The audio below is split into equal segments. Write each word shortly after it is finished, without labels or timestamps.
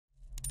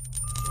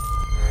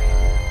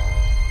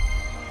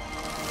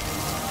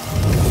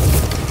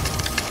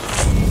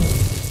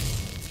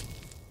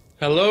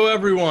Hello,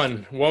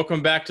 everyone.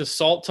 Welcome back to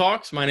SALT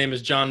Talks. My name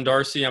is John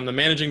Darcy. I'm the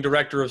managing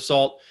director of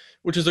SALT,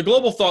 which is a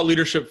global thought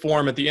leadership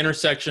forum at the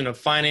intersection of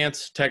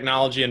finance,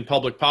 technology, and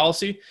public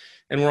policy.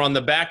 And we're on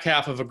the back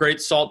half of a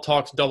great SALT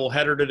Talks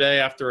doubleheader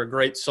today after a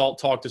great SALT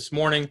Talk this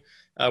morning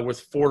with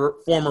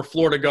former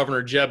Florida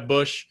Governor Jeb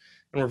Bush.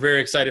 And we're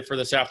very excited for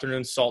this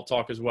afternoon's SALT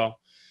Talk as well.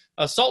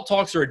 SALT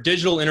Talks are a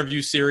digital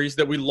interview series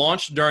that we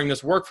launched during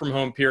this work from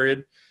home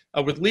period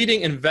with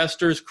leading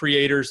investors,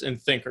 creators,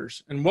 and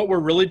thinkers. And what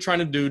we're really trying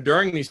to do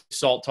during these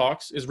SALT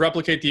Talks is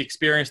replicate the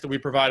experience that we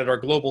provided our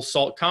Global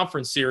SALT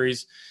Conference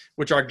series,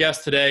 which our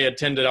guest today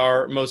attended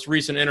our most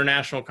recent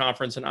international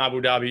conference in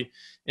Abu Dhabi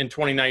in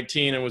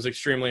 2019 and was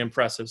extremely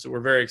impressive. So we're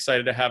very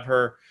excited to have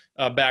her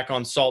back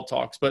on SALT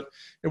Talks. But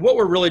what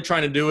we're really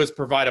trying to do is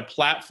provide a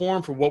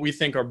platform for what we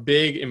think are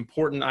big,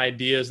 important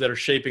ideas that are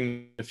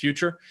shaping the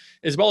future,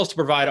 as well as to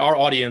provide our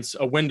audience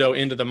a window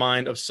into the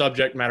mind of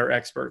subject matter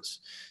experts.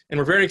 And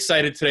we're very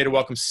excited today to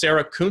welcome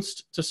Sarah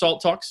Kunst to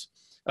SALT Talks.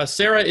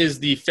 Sarah is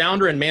the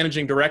founder and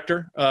managing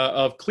director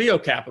of Clio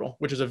Capital,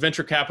 which is a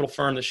venture capital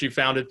firm that she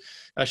founded.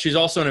 She's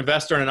also an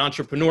investor and an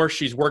entrepreneur.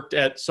 She's worked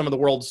at some of the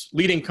world's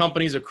leading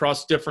companies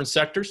across different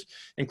sectors,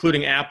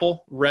 including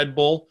Apple, Red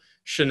Bull,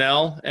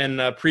 Chanel,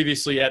 and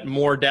previously at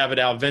Moore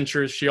Davidow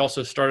Ventures. She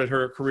also started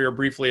her career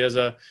briefly as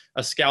a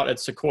scout at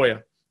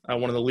Sequoia,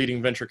 one of the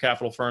leading venture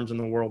capital firms in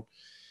the world.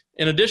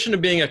 In addition to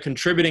being a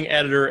contributing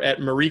editor at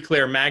Marie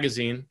Claire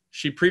magazine,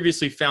 she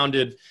previously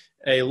founded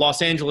a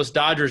Los Angeles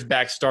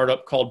Dodgers-backed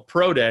startup called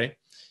ProDay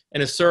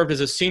and has served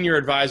as a senior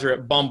advisor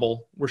at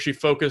Bumble, where she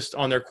focused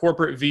on their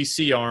corporate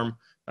VC arm,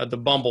 the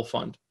Bumble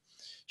Fund.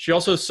 She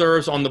also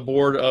serves on the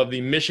board of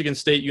the Michigan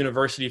State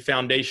University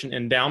Foundation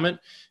Endowment,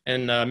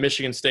 and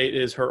Michigan State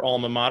is her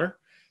alma mater.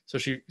 So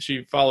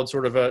she followed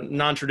sort of a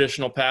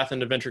non-traditional path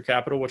into venture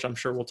capital, which I'm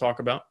sure we'll talk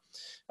about.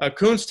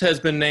 Kunst has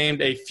been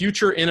named a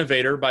future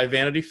innovator by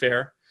Vanity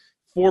Fair,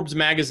 Forbes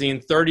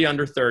magazine 30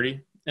 Under 30,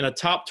 and a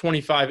top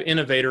 25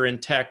 innovator in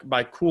tech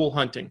by Cool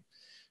Hunting.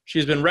 She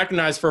has been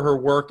recognized for her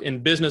work in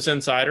Business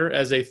Insider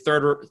as a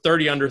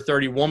 30 Under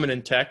 30 woman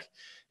in tech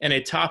and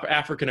a top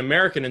African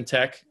American in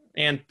tech,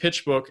 and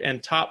PitchBook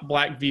and top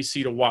Black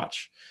VC to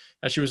watch.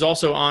 She was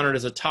also honored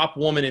as a top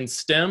woman in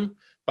STEM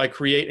by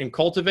Create and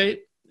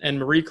Cultivate, and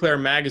Marie Claire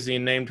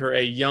magazine named her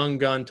a young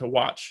gun to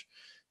watch.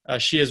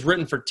 She has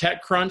written for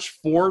TechCrunch,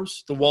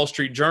 Forbes, The Wall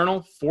Street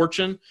Journal,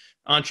 Fortune,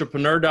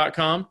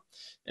 Entrepreneur.com,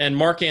 and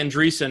Mark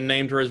Andreessen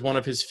named her as one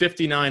of his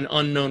 59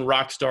 unknown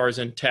rock stars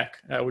in tech,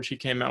 which he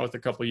came out with a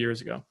couple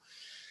years ago.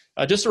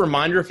 Just a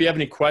reminder, if you have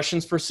any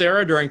questions for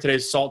Sarah during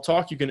today's SALT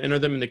Talk, you can enter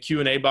them in the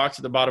Q&A box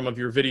at the bottom of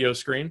your video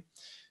screen.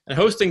 And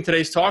hosting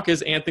today's talk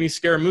is Anthony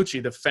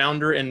Scaramucci, the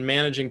founder and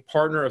managing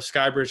partner of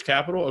Skybridge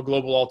Capital, a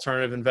global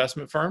alternative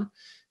investment firm.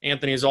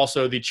 Anthony is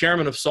also the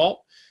chairman of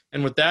SALT.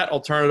 And with that, I'll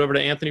turn it over to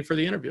Anthony for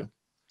the interview.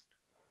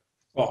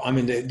 Well, I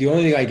mean, the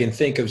only thing I can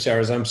think of,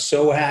 Sarah, is I'm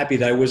so happy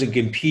that I wasn't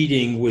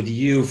competing with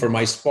you for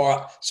my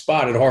spot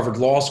at Harvard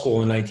Law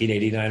School in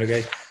 1989,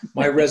 okay?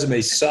 My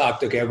resume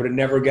sucked, okay? I would have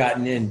never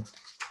gotten in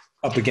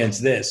up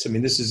against this. I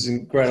mean, this is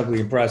incredibly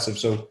impressive.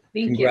 So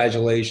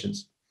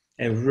congratulations.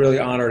 And really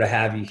honored to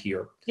have you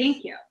here.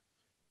 Thank you.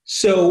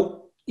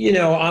 So,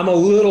 I'm a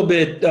little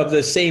bit of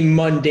the same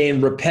mundane,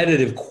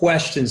 repetitive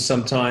questions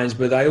sometimes,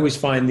 but I always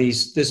find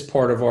this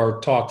part of our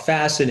talk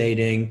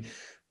fascinating.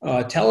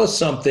 Tell us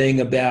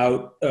something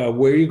about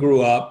where you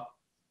grew up,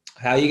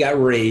 how you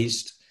got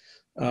raised,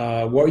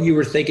 what you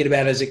were thinking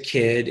about as a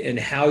kid, and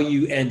how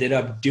you ended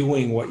up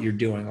doing what you're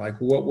doing. Like,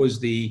 what was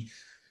the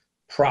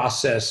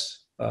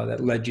process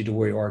that led you to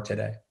where you are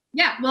today?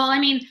 Yeah, well, I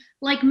mean,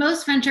 like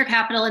most venture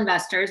capital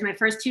investors, my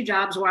first two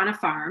jobs were on a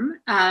farm.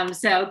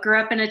 So grew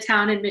up in a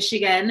town in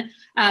Michigan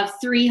of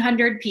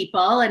 300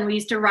 people, and we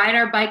used to ride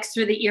our bikes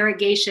through the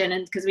irrigation,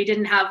 and because we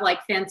didn't have like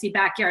fancy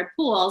backyard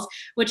pools,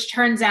 which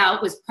turns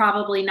out was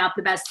probably not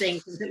the best thing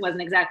since it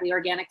wasn't exactly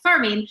organic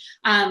farming.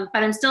 But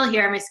I'm still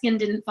here. My skin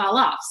didn't fall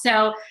off.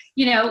 So,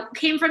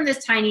 came from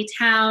this tiny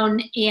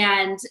town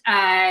and,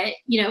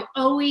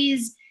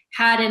 always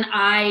had an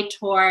eye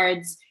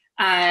towards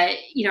when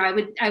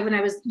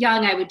I was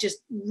young, I would just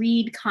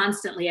read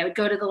constantly. I would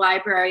go to the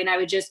library and I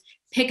would just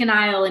pick an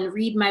aisle and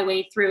read my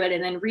way through it,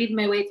 and then read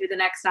my way through the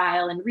next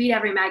aisle and read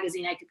every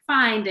magazine I could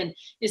find. And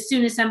as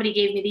soon as somebody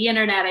gave me the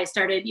internet, I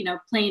started,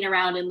 playing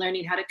around and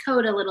learning how to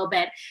code a little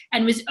bit,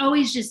 and was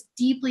always just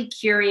deeply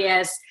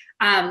curious.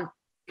 And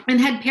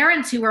had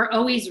parents who were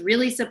always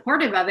really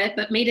supportive of it,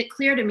 but made it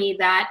clear to me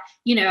that,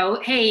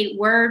 hey,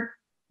 we're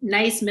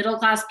nice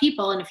middle-class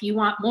people, and if you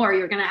want more,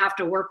 you're going to have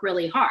to work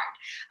really hard.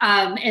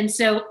 And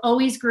so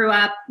always grew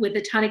up with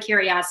a ton of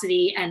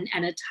curiosity and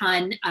a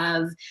ton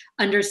of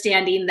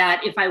understanding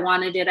that if I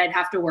wanted it, I'd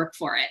have to work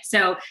for it.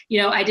 So,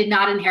 I did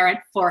not inherit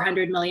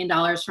 $400 million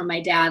from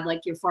my dad, like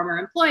your former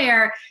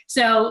employer.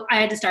 So I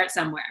had to start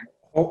somewhere.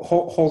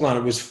 Hold on.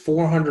 It was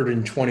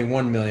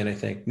 421 million, I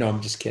think. No, I'm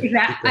just kidding.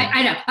 Exactly.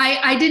 I know.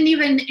 I didn't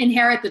even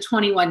inherit the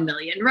 21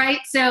 million, right?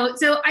 So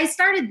I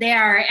started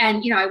there,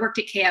 and I worked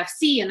at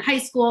KFC in high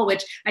school,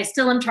 which I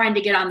still am trying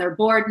to get on their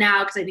board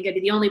now because I think I'd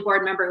be the only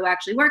board member who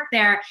actually worked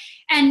there.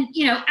 And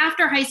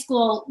after high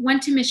school,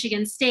 went to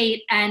Michigan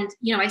State, and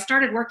I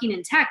started working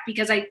in tech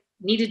because I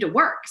needed to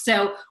work.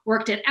 So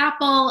worked at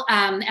Apple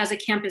as a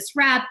campus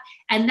rep.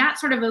 And that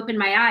sort of opened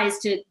my eyes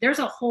to there's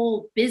a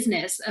whole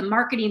business, a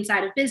marketing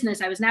side of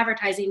business. I was an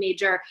advertising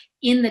major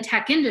in the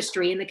tech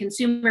industry, and the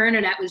consumer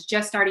internet was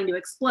just starting to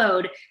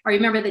explode. I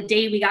remember the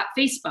day we got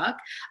Facebook.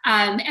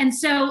 And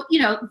so,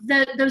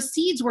 those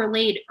seeds were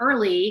laid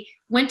early.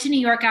 Went to New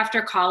York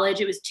after college.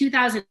 It was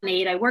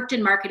 2008. I worked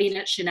in marketing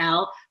at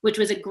Chanel, which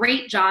was a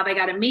great job. I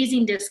got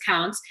amazing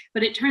discounts,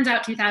 but it turns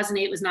out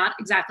 2008 was not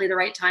exactly the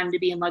right time to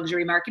be in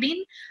luxury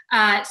marketing.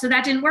 So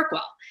that didn't work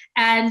well.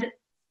 And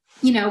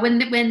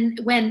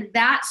when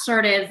that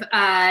sort of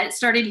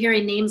started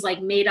hearing names like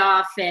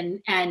Madoff and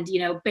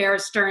Bear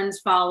Stearns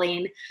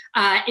falling,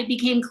 it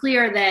became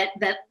clear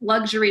that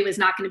luxury was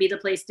not going to be the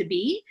place to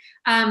be.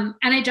 And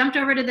I jumped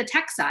over to the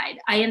tech side.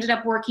 I ended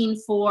up working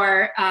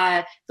for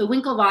the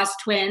Winklevoss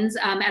twins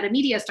at a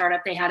media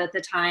startup they had at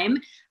the time,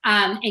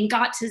 and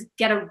got to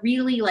get a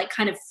really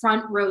kind of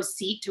front row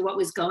seat to what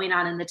was going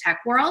on in the tech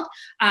world.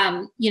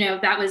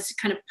 That was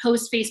kind of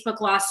post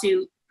Facebook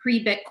lawsuit,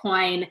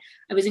 pre-Bitcoin.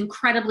 I was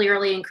incredibly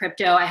early in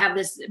crypto. I have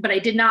this, but I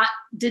did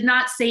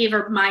not save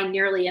or mine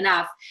nearly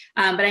enough.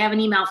 But I have an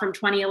email from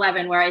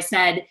 2011 where I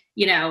said,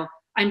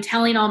 I'm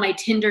telling all my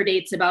Tinder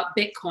dates about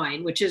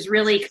Bitcoin, which is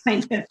really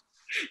kind of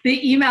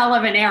the email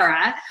of an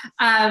era.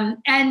 And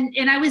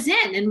I was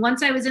in. And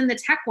once I was in the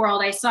tech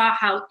world, I saw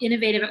how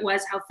innovative it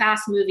was, how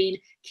fast moving,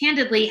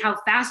 candidly, how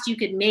fast you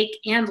could make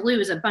and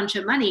lose a bunch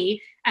of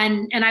money.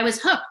 And I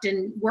was hooked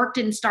and worked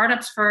in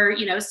startups for,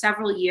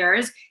 several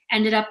years,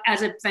 ended up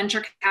as a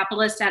venture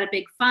capitalist at a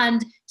big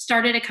fund,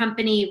 started a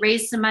company,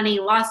 raised some money,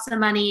 lost some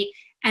money.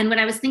 And when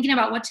I was thinking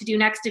about what to do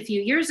next a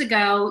few years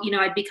ago,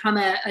 I'd become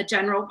a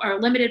general or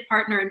limited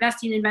partner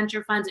investing in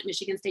venture funds at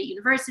Michigan State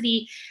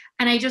University.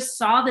 And I just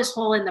saw this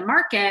hole in the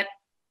market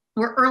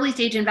where early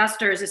stage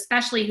investors,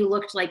 especially who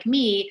looked like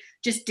me,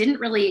 just didn't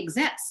really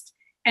exist.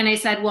 And I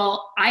said,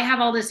 well, I have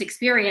all this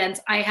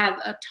experience. I have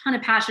a ton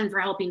of passion for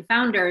helping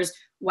founders.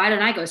 Why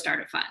don't I go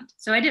start a fund?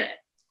 So I did it.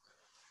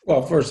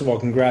 Well, first of all,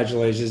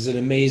 congratulations. It's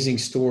an amazing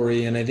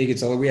story. And I think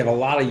we have a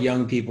lot of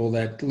young people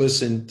that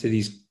listen to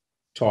these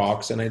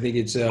talks. And I think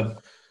it's a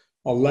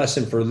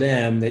lesson for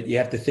them that you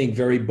have to think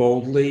very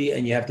boldly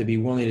and you have to be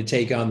willing to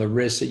take on the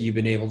risks that you've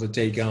been able to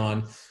take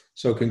on.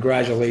 So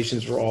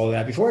congratulations for all of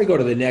that. Before I go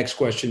to the next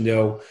question,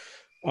 though,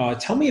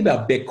 tell me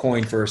about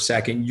Bitcoin for a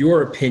second,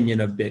 your opinion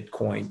of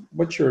Bitcoin.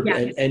 What's your,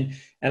 yes. and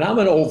I'm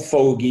an old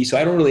fogey, so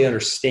I don't really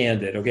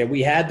understand it. Okay.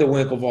 We had the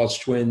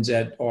Winklevoss twins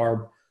at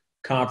our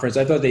conference.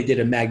 I thought they did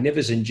a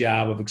magnificent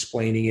job of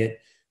explaining it,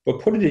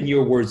 but put it in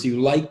your words. Do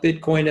you like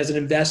Bitcoin as an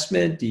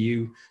investment? Do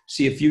you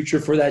see a future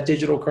for that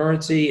digital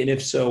currency? And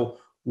if so,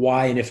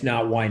 why? And if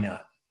not, why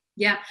not?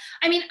 Yeah.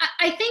 I mean,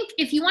 I think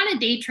if you want to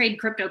day trade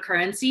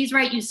cryptocurrencies,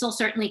 right, you still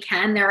certainly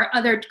can. There are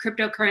other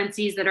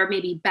cryptocurrencies that are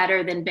maybe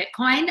better than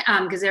Bitcoin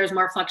because there's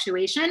more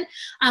fluctuation.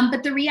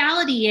 But the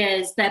reality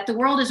is that the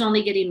world is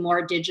only getting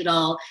more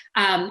digital.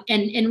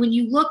 And when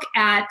you look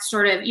at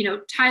sort of,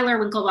 Tyler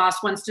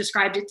Winklevoss once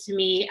described it to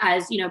me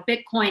as,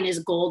 Bitcoin is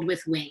gold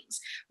with wings,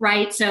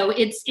 right? So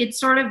it's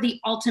sort of the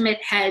ultimate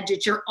hedge.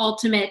 It's your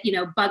ultimate,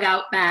 bug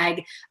out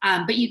bag,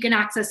 but you can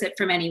access it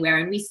from anywhere.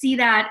 And we see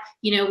that,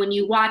 when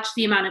you watch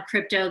the amount of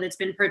crypto that's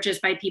been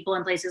purchased by people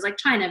in places like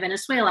China,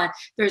 Venezuela,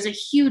 there's a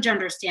huge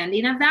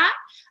understanding of that.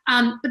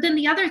 But then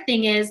the other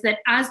thing is that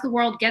as the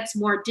world gets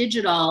more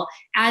digital,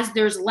 as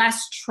there's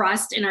less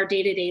trust in our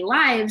day-to-day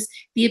lives,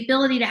 the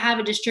ability to have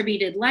a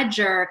distributed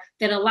ledger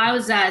that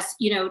allows us,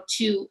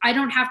 I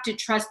don't have to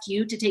trust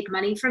you to take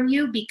money from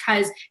you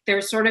because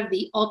there's sort of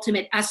the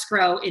ultimate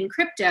escrow in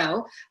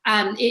crypto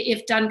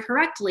if done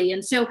correctly.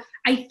 And so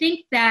I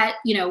think that,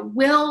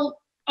 will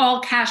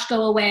all cash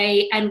go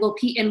away and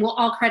will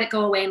all credit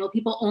go away and will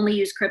people only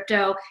use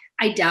crypto?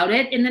 I doubt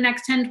it in the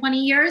next 10, 20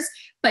 years.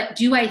 But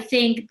do I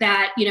think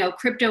that,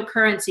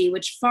 cryptocurrency,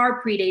 which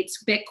far predates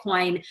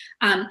Bitcoin,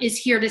 is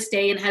here to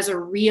stay and has a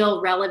real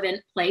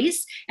relevant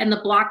place? And the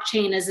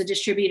blockchain as a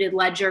distributed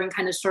ledger and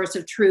kind of source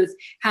of truth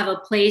have a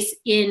place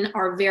in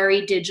our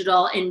very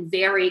digital and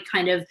very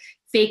kind of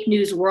fake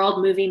news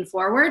world moving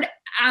forward?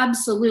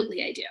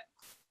 Absolutely, I do.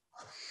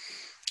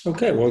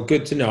 Okay, well,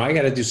 good to know. I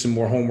got to do some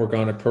more homework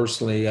on it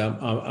personally.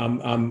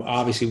 I'm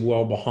obviously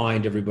well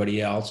behind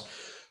everybody else.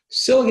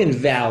 Silicon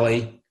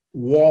Valley,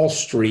 Wall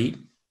Street,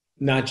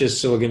 not just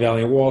Silicon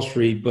Valley and Wall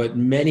Street, but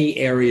many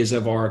areas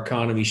of our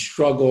economy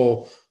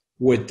struggle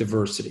with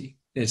diversity.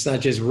 And it's not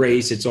just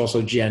race, it's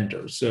also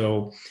gender.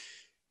 So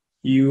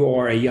you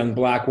are a young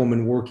Black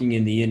woman working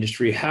in the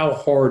industry. How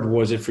hard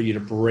was it for you to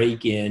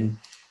break in?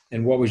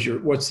 And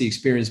what's the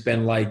experience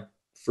been like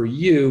for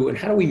you? And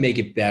how do we make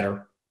it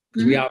better?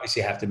 Because we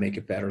obviously have to make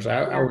it better. So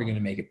how are we going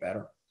to make it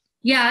better?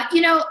 Yeah,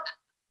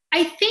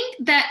 I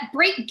think that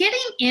getting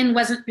in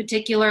wasn't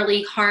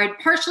particularly hard,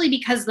 partially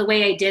because the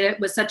way I did it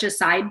was such a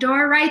side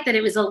door, right? That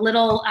it was a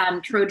little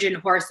Trojan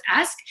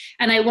horse-esque.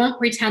 And I won't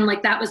pretend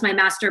like that was my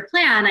master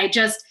plan. I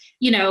just,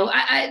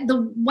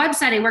 the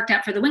website I worked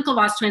at for the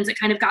Winklevoss twins that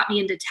kind of got me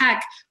into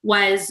tech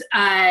was,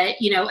 a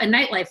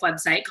nightlife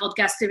website called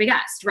Guest of a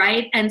Guest,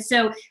 right? And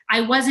so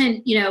I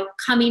wasn't,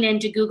 coming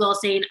into Google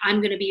saying,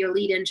 I'm going to be your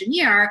lead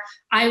engineer.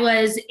 I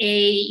was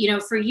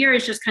for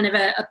years, just kind of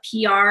a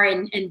PR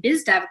and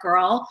biz dev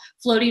girl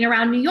floating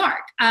around New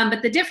York.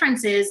 But the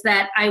difference is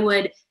that I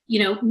would,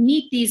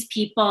 meet these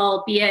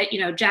people, be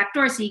it, Jack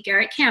Dorsey,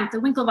 Garrett Camp, the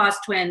Winklevoss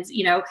twins,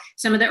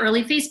 some of the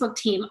early Facebook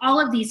team, all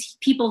of these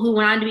people who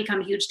went on to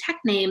become huge tech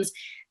names.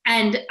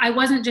 And I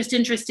wasn't just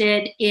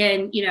interested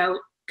in,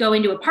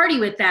 going to a party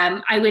with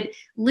them. I would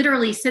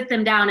literally sit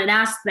them down and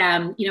ask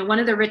them, one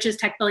of the richest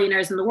tech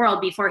billionaires in the world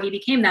before he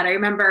became that. I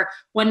remember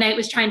one night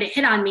was trying to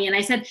hit on me and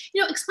I said,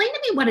 explain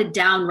to me what a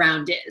down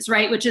round is,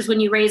 right? Which is when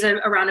you raise a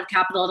round of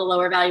capital at a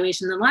lower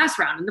valuation than the last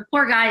round. And the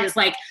poor guy is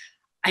like,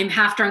 I'm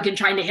half drunk and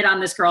trying to hit on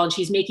this girl and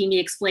she's making me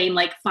explain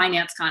like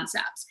finance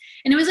concepts.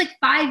 And it was like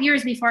 5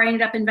 years before I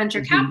ended up in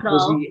venture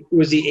capital.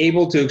 Was he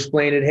able to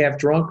explain it half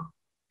drunk?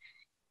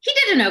 He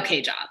did an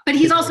okay job, but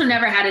he's also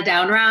never had a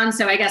down round.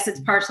 So I guess it's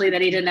partially that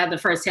he didn't have the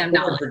firsthand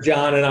knowledge. For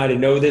John and I to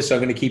know this, so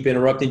I'm going to keep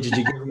interrupting. Did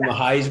you give him a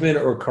Heisman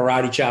or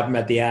karate chop him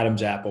at the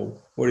Adam's apple?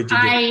 What did you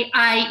do?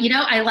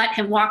 I let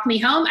him walk me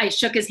home. I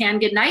shook his hand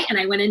goodnight and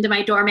I went into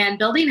my doorman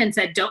building and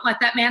said, don't let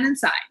that man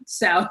inside.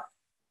 So.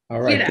 All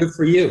right, good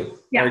for you.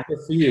 Yeah. Right, good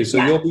for you.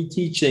 So you'll be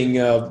teaching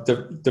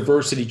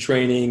diversity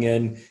training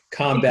and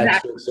combat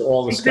skills to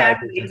all the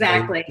scalpers.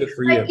 Exactly. Good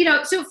for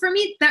you. So for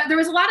me, there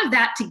was a lot of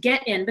that to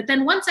get in. But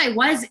then once I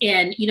was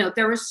in,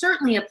 there was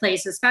certainly a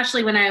place,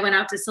 especially when I went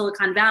out to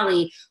Silicon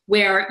Valley,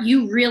 where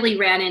you really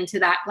ran into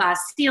that glass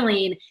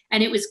ceiling.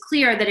 And it was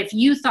clear that if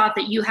you thought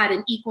that you had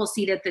an equal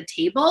seat at the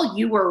table,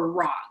 you were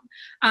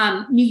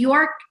wrong. New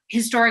York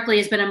historically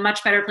has been a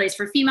much better place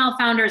for female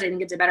founders. I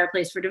think it's a better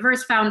place for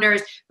diverse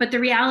founders. But the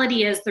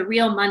reality is the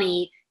real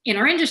money in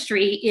our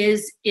industry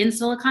is in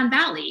Silicon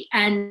Valley.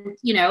 And,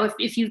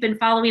 if you've been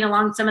following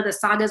along some of the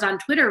sagas on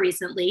Twitter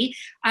recently,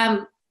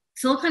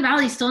 Silicon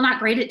Valley is still not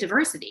great at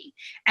diversity.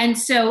 And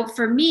so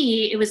for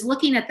me, it was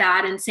looking at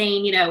that and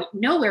saying,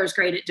 nowhere's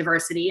great at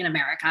diversity in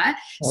America.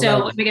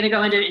 So if we're going to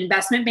go into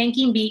investment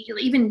banking,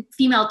 even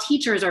female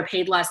teachers are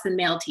paid less than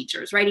male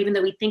teachers, right? Even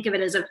though we think of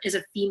it as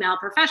a female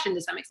profession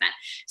to some extent.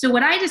 So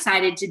what I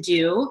decided to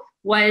do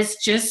was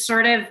just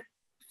sort of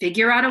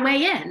figure out a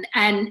way in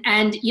and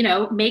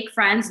make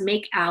friends,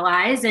 make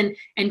allies, and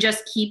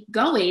just keep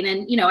going.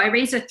 And I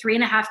raised a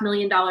 $3.5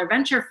 million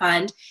venture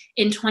fund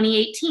in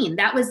 2018.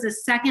 That was the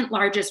second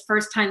largest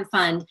first-time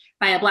fund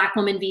by a Black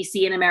woman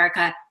VC in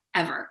America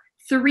ever.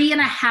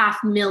 3.5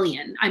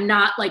 million. I'm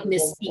not like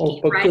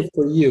misspeaking, but right? Good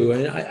for you.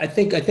 And I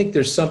think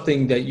there's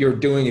something that you're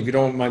doing, if you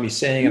don't mind me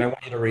saying, and I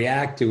want you to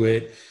react to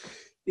it,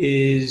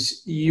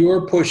 is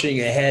you're pushing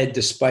ahead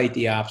despite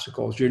the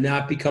obstacles. You're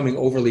not becoming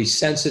overly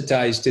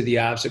sensitized to the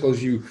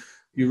obstacles. You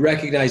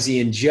recognize the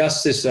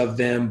injustice of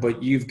them,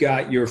 but you've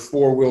got your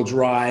four-wheel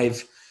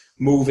drive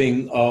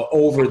moving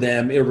over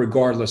them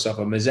irregardless of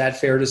them. Is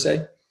that fair to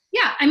say?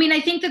 Yeah. I mean,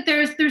 I think that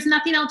there's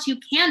nothing else you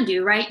can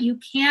do, right? You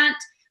can't.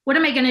 What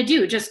am I going to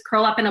do? Just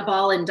curl up in a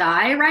ball and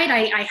die, right?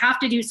 I have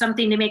to do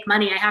something to make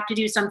money. I have to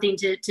do something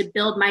to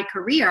build my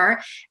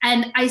career.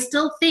 And I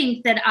still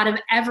think that out of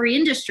every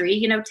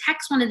industry,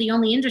 tech's one of the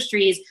only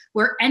industries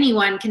where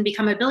anyone can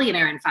become a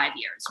billionaire in 5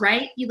 years,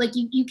 right?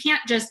 You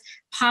can't just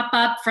pop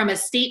up from a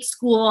state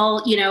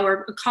school,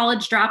 or a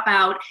college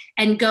dropout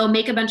and go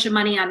make a bunch of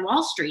money on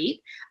Wall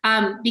Street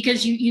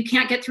because you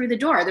can't get through the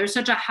door. There's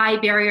such a high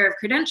barrier of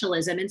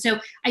credentialism. And so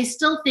I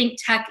still think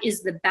tech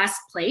is the best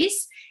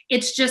place.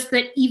 It's just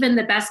that even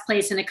the best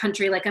place in a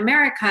country like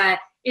America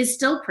is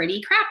still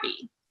pretty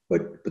crappy.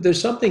 But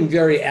there's something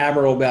very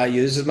admirable about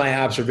you. This is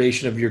my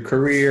observation of your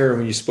career.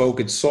 When you spoke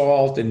at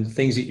Salt and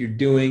things that you're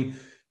doing,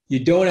 you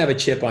don't have a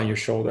chip on your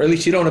shoulder. Or at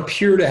least you don't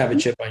appear to have a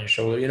chip on your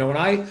shoulder. When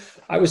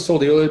I was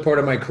told the early part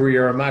of my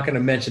career, I'm not going to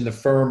mention the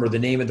firm or the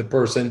name of the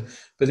person,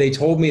 but they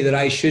told me that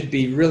I should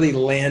be really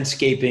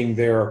landscaping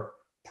their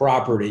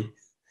property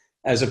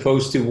as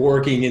opposed to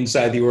working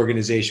inside the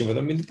organization with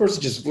them. I mean, the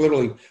person just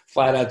literally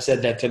flat out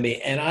said that to me.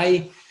 And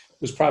I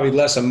was probably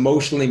less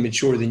emotionally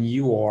mature than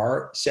you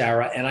are,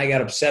 Sarah, and I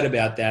got upset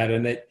about that,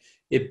 and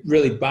it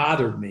really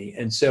bothered me.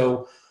 And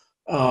so,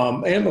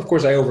 and of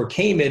course I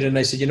overcame it, and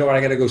I said, you know what,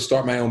 I got to go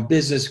start my own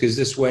business because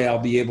this way I'll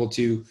be able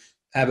to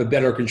have a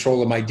better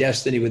control of my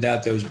destiny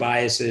without those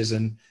biases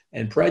and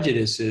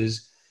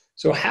prejudices.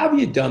 So how have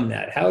you done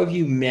that? How have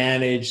you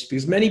managed?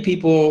 Because many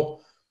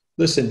people,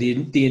 listen,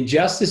 the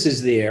injustice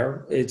is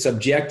there. It's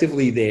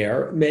objectively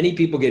there. Many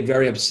people get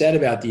very upset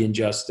about the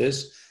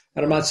injustice.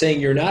 And I'm not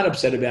saying you're not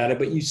upset about it,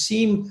 but you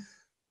seem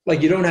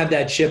like you don't have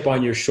that chip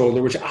on your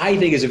shoulder, which I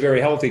think is a very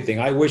healthy thing.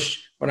 I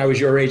wish when I was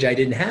your age, I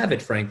didn't have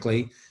it,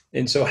 frankly.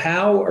 And so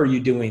how are you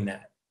doing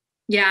that?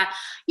 Yeah.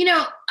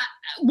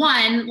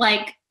 one,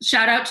 like,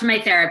 shout out to my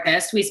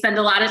therapist. We spend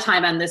a lot of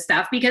time on this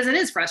stuff because it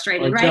is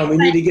frustrating, right? John, we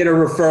need to get a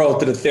referral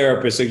to the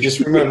therapist. So just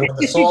remember, when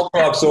the Salt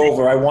Talk's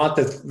over, I want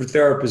the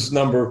therapist's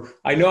number.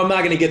 I know I'm not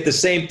going to get the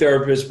same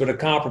therapist, but a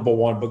comparable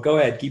one. But go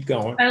ahead, keep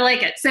going. I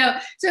like it. So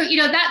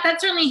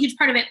that's certainly a huge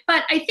part of it.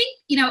 But I think,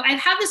 I've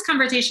had this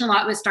conversation a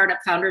lot with startup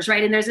founders,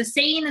 right? And there's a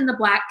saying in the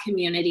Black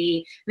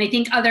community, and I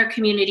think other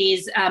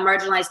communities,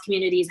 marginalized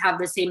communities, have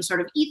the same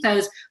sort of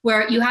ethos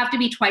where you have to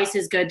be twice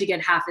as good to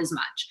get half as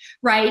much,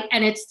 right?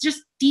 And it's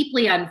just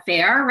deeply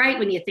unfair, right,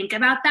 when you think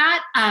about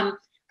that.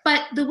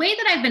 But the way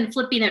that I've been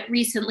flipping it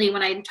recently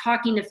when I'm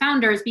talking to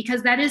founders,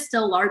 because that is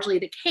still largely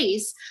the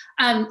case,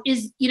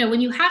 is,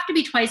 when you have to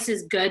be twice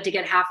as good to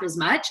get half as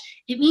much,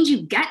 it means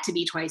you get to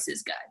be twice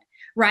as good,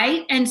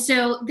 right? And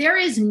so there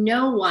is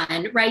no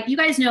one, right? You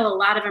guys know a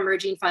lot of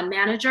emerging fund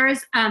managers.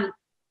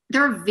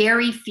 There are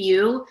very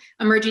few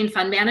emerging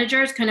fund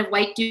managers, kind of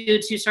white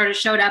dudes who sort of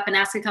showed up and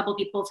asked a couple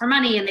people for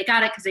money and they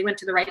got it because they went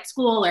to the right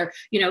school or,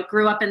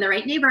 grew up in the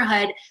right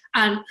neighborhood,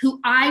 who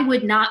I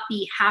would not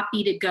be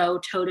happy to go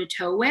toe to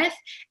toe with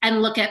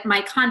and look at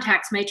my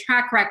contacts, my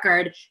track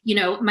record,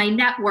 my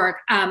network,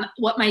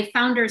 what my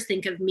founders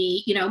think of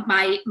me,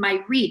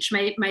 my reach,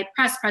 my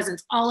press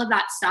presence, all of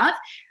that stuff.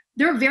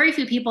 There are very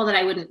few people that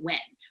I wouldn't win.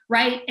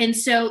 Right. And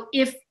so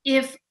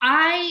if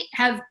I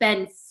have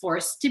been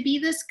forced to be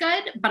this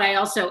good, but I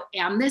also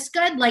am this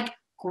good, like,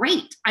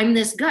 great, I'm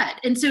this good.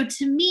 And so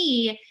to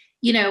me,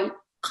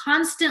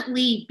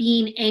 constantly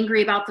being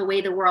angry about the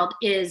way the world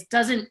is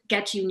doesn't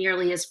get you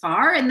nearly as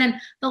far. And then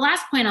the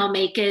last point I'll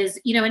make is,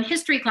 in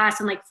history class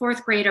in like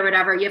fourth grade or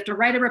whatever, you have to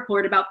write a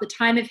report about the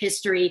time of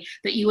history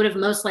that you would have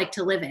most liked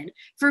to live in.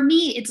 For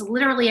me, it's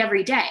literally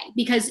every day,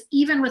 because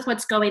even with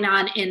what's going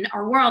on in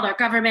our world, our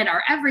government,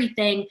 our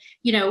everything,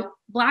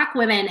 Black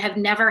women have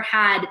never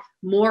had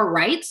more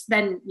rights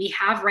than we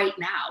have right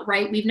now,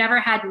 right? We've never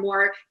had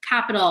more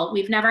capital.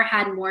 We've never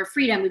had more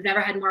freedom. We've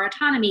never had more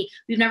autonomy.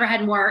 We've never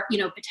had more,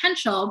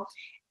 potential.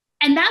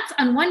 And that's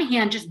on one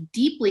hand just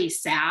deeply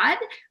sad.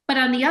 But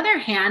on the other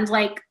hand,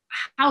 like,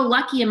 how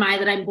lucky am I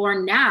that I'm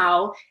born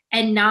now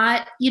and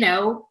not,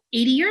 80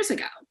 years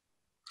ago?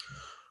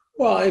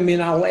 Well, I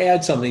mean, I'll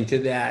add something to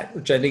that,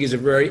 which I think is a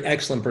very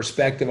excellent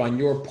perspective on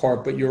your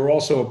part, but you're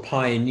also a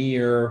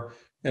pioneer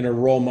and a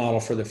role model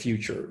for the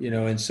future,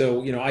 and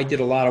so, I did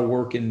a lot of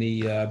work in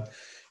the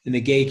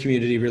gay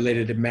community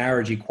related to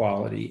marriage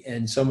equality.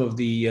 And some of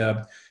the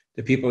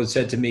people had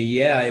said to me,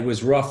 yeah, it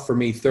was rough for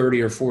me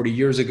 30 or 40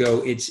 years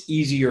ago. It's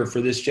easier for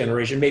this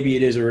generation. Maybe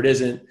it is or it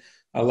isn't.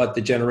 I'll let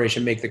the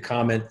generation make the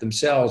comment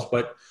themselves.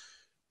 But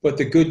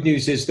the good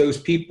news is those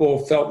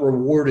people felt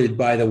rewarded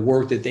by the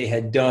work that they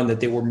had done, that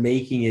they were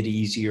making it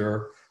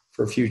easier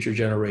for future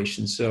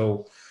generations.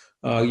 So,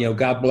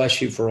 God bless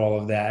you for all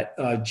of that.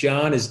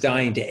 John is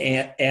dying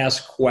to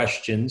ask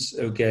questions,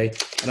 okay?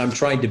 And I'm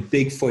trying to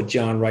Bigfoot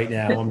John right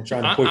now. I'm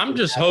trying to push. I'm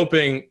just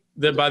hoping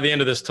that by the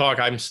end of this talk,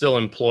 I'm still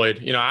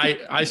employed.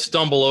 I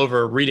stumble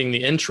over reading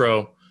the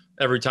intro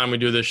every time we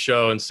do this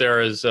show, and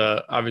Sarah's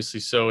obviously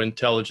so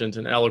intelligent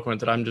and eloquent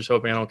that I'm just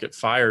hoping I don't get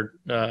fired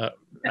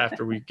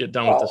after we get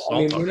done with this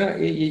Salt Talk.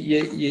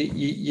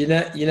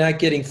 You're not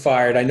getting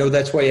fired. I know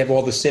that's why you have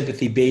all the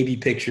sympathy baby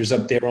pictures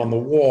up there on the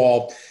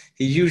wall.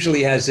 He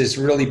usually has this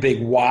really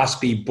big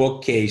waspy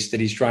bookcase that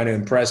he's trying to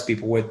impress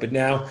people with. But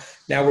now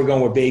we're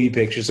going with baby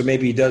pictures. So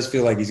maybe he does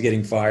feel like he's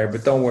getting fired,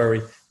 but don't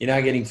worry, you're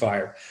not getting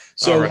fired.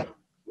 So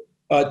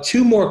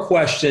two more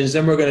questions,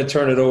 then we're going to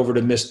turn it over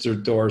to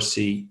Mr.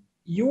 Darcy.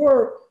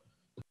 Your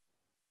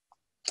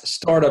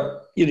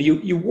startup,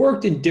 you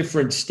worked in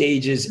different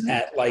stages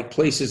at like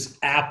places,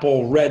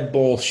 Apple, Red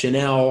Bull,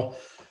 Chanel.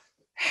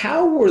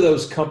 How were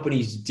those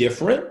companies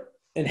different?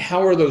 And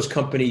how are those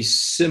companies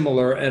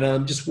similar? And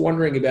I'm just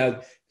wondering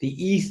about the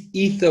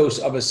ethos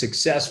of a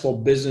successful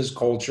business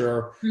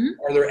culture. Mm-hmm.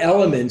 Are there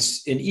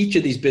elements in each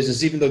of these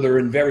businesses, even though they're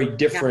in very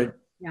different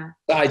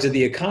sides of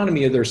the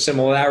economy, are there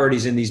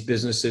similarities in these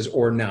businesses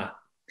or not?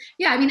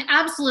 Yeah, I mean,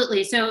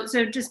 absolutely. So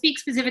to speak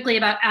specifically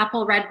about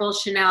Apple, Red Bull,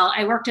 Chanel,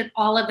 I worked at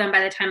all of them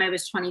by the time I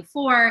was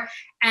 24.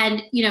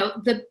 And,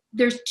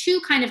 there's two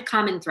kind of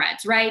common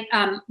threads, right?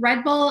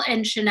 Red Bull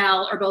and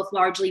Chanel are both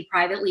largely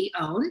privately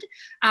owned,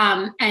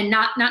 and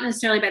not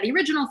necessarily by the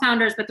original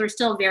founders, but they're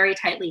still very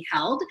tightly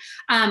held.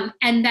 And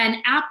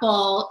then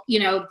Apple,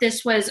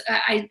 this was,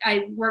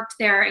 I worked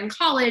there in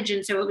college.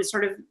 And so it was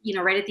sort of,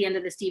 right at the end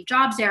of the Steve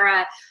Jobs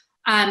era.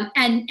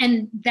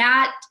 And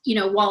that,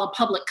 while a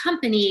public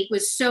company,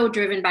 was so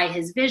driven by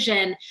his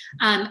vision,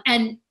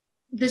 and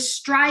the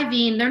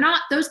striving,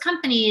 those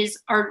companies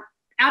are,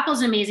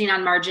 Apple's amazing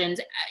on margins,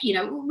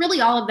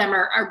 really all of them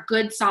are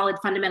good, solid,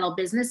 fundamental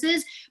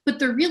businesses, but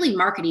they're really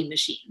marketing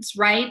machines,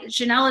 right?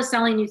 Chanel is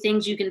selling you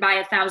things you can buy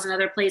 1,000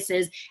 other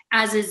places,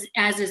 as is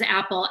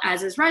Apple,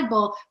 as is Red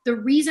Bull. The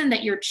reason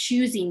that you're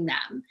choosing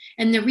them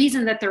and the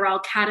reason that they're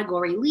all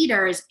category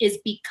leaders is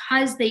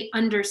because they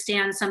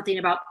understand something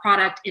about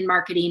product and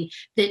marketing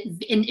that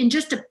in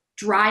just a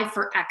drive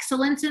for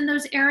excellence in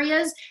those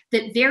areas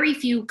that very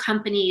few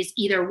companies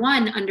either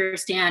one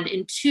understand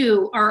and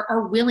two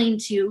are willing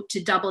to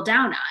double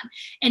down on.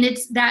 And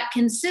it's that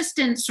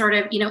consistent sort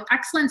of,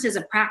 excellence is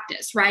a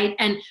practice, right?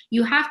 And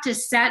you have to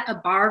set a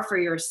bar for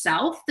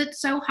yourself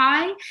that's so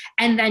high,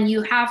 and then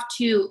you have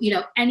to,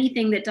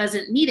 anything that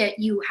doesn't meet it,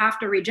 you have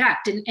to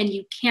reject, and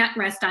you can't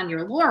rest on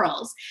your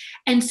laurels.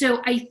 And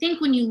so I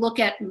think when you look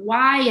at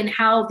why and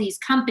how these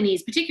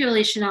companies,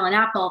 particularly Chanel and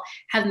Apple,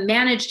 have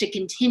managed to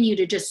continue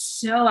to just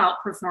so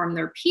outperform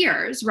their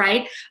peers,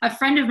 right? A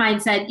friend of mine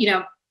said,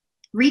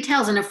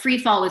 retail's in a free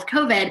fall with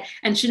COVID,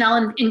 and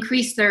Chanel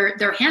increased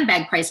their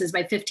handbag prices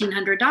by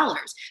 $1,500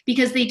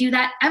 because they do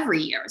that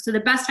every year. So the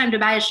best time to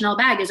buy a Chanel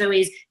bag is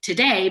always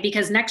today,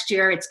 because next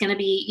year it's going to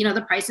be,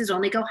 the prices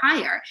only go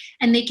higher.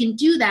 And they can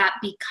do that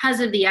because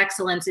of the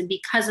excellence and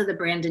because of the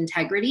brand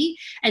integrity.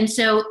 And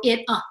so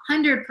it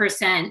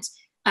 100%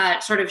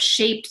 sort of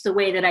shaped the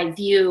way that I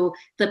view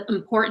the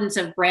importance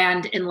of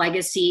brand and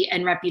legacy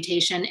and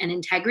reputation and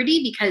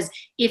integrity, because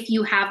if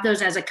you have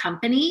those as a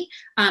company,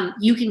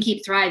 you can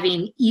keep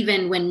thriving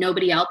even when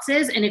nobody else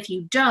is. And if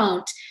you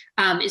don't,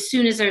 as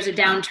soon as there's a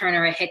downturn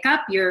or a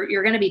hiccup,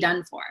 you're going to be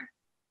done for.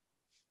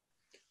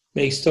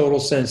 Makes total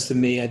sense to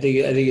me. I think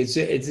it's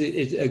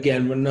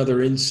again,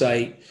 another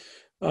insight.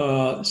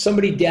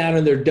 Somebody down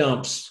in their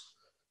dumps,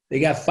 they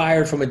got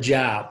fired from a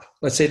job.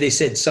 Let's say they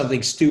said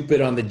something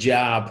stupid on the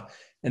job,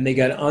 and they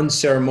got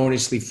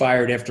unceremoniously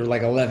fired after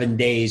like 11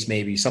 days,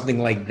 maybe something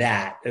like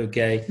that.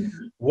 Okay.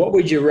 Mm-hmm. What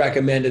would you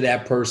recommend to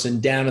that person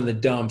down in the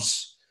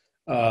dumps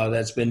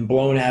that's been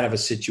blown out of a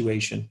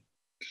situation?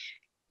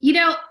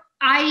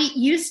 I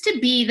used to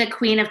be the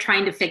queen of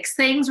trying to fix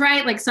things,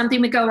 right? Like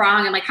something would go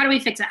wrong. I'm like, how do we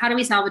fix it? How do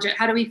we salvage it?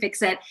 How do we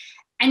fix it?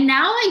 And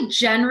now I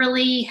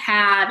generally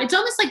it's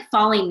almost like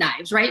falling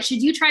knives, right?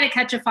 Should you try to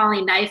catch a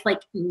falling knife?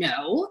 Like,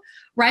 no,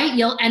 right?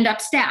 You'll end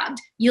up stabbed.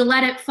 You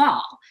let it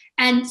fall.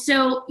 And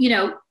so,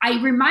 I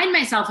remind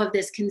myself of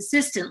this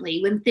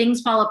consistently. When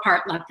things fall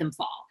apart, let them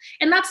fall.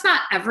 And that's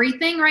not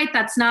everything, right?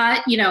 That's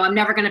not, I'm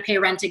never going to pay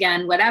rent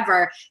again,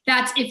 whatever.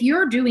 That's if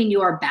you're doing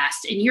your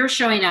best and you're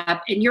showing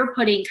up and you're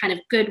putting kind of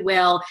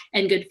goodwill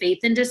and good faith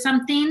into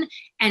something,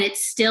 and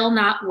it's still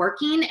not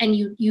working, and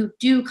you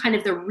do kind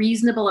of the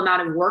reasonable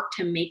amount of work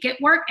to make it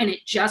work, and it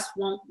just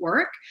won't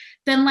work,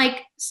 then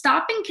like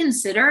stop and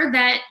consider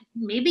that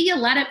maybe you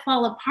let it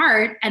fall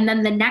apart, and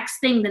then the next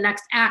thing, the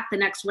next act, the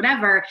next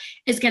whatever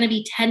is going to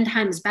be 10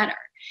 times better.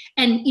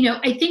 And,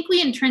 I think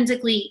we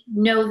intrinsically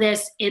know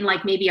this in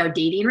like maybe our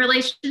dating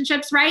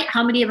relationships, right?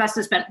 How many of us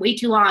have spent way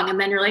too long, and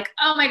then you're like,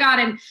 oh my God,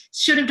 I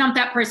should have dumped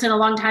that person a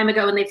long time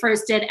ago when they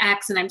first did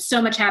X, and I'm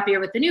so much happier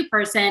with the new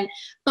person.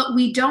 But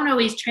we don't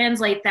always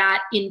translate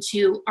that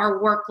into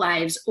our work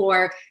lives,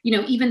 or,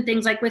 even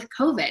things like with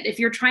COVID. If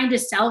you're trying to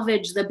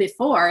salvage the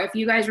before, if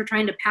you guys were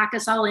trying to pack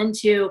us all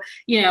into,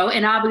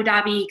 an Abu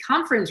Dhabi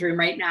conference room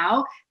right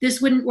now, this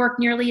wouldn't work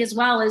nearly as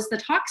well as the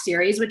talk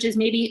series, which has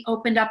maybe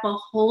opened up a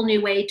whole new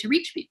way to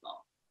reach people.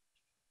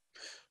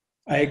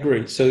 I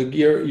agree. So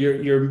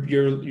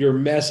your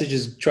message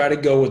is try to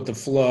go with the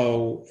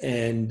flow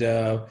and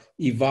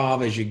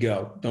evolve as you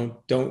go.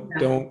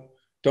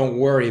 Don't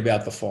worry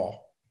about the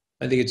fall.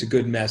 I think it's a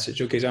good message.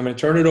 Okay, so I'm going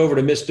to turn it over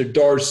to Mr.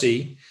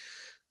 Darcy.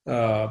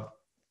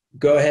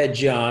 Go ahead,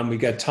 John. We've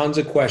got tons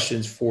of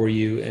questions for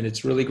you, and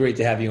it's really great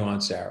to have you on,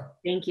 Sarah.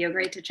 Thank you.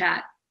 Great to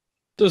chat.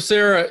 So,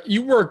 Sarah,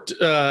 you worked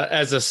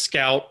as a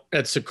scout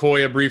at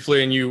Sequoia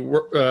briefly, and you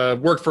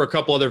worked for a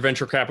couple other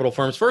venture capital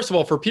firms. First of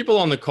all, for people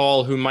on the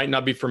call who might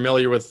not be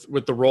familiar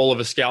with the role of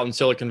a scout in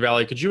Silicon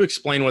Valley, could you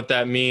explain what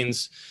that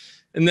means?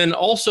 And then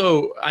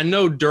also, I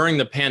know during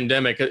the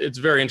pandemic, it's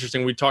very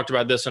interesting. We talked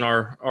about this in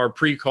our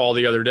pre-call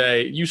the other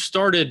day. You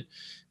started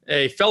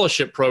a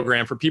fellowship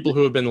program for people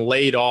who have been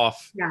laid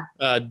off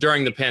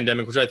during the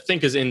pandemic, which I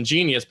think is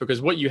ingenious, because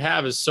what you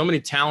have is so many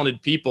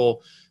talented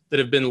people that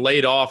have been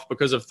laid off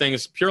because of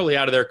things purely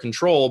out of their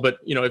control. But,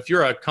 if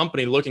you're a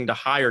company looking to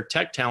hire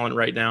tech talent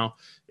right now,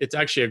 it's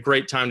actually a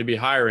great time to be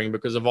hiring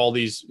because of all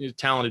these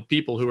talented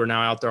people who are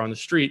now out there on the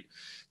street.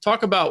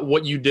 Talk about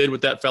what you did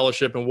with that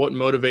fellowship and what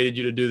motivated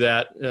you to do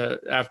that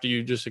after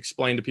you just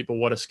explained to people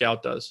what a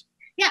scout does.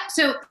 Yeah,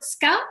 so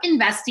scout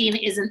investing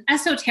is an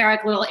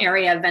esoteric little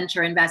area of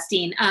venture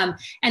investing. And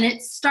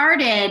it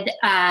started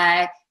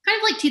kind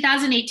of like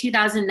 2008,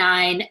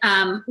 2009,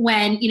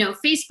 when,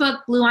 Facebook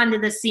blew onto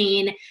the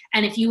scene.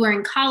 And if you were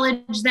in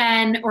college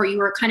then, or you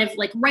were kind of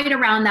like right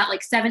around that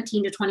like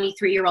 17 to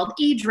 23-year-old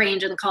age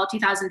range in the call of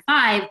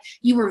 2005,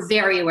 you were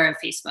very aware of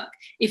Facebook.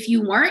 If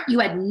you weren't, you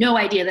had no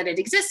idea that it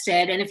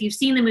existed. And if you've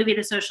seen the movie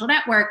The Social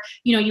Network,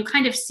 you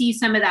kind of see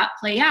some of that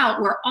play out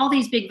where all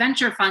these big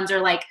venture funds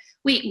are like,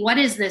 wait, what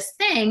is this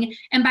thing?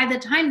 And by the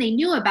time they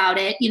knew about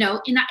it,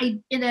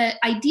 in an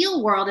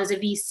ideal world as a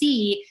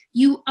VC,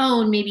 you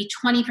own maybe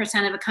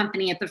 20% of a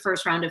company at the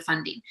first round of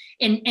funding.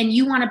 And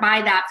you want to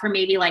buy that for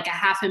maybe like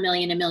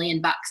 $500,000, $1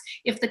 million.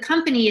 If the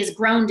company has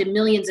grown to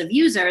millions of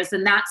users,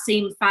 then that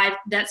same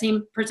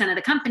percent of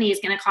the company is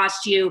going to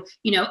cost you,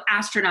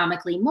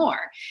 astronomically more.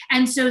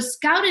 And so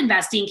Scout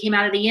Investing came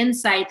out of the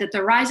insight that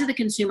the rise of the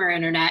consumer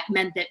internet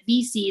meant that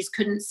VCs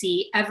couldn't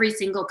see every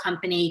single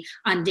company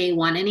on day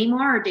one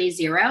anymore or day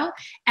zero.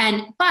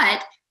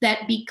 But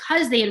that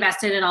because they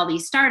invested in all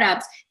these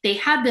startups, they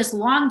had this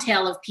long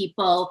tail of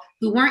people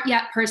who weren't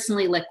yet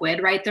personally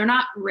liquid, right? They're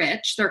not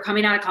rich. They're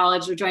coming out of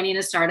college, they're joining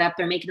a startup,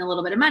 they're making a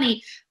little bit of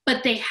money,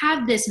 but they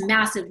have this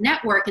massive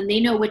network and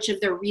they know which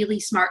of their really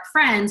smart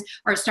friends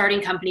are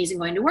starting companies and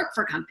going to work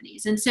for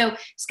companies. And so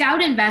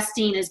Scout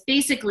Investing is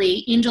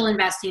basically angel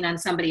investing on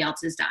somebody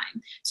else's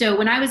dime. So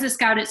when I was a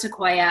scout at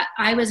Sequoia,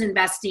 I was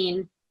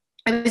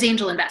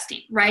angel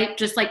investing, right?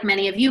 Just like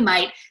many of you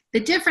might. The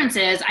difference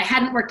is I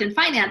hadn't worked in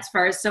finance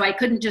first, so I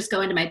couldn't just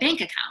go into my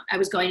bank account. I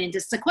was going into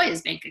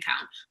Sequoia's bank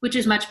account, which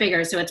is much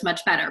bigger, so it's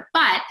much better.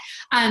 But,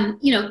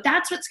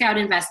 that's what Scout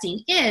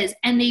Investing is.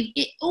 And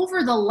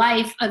over the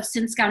life of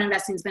since Scout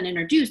Investing has been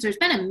introduced, there's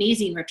been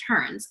amazing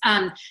returns.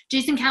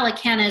 Jason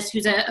Calacanis,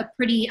 who's a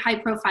pretty high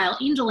profile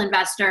angel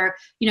investor,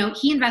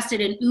 he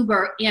invested in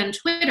Uber and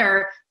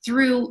Twitter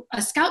through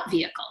a Scout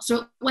vehicle.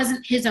 So it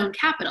wasn't his own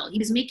capital. He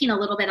was making a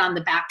little bit on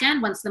the back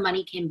end once the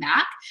money came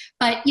back.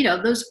 But,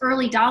 those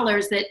early dollars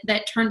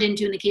that turned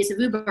into, in the case of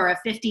Uber, a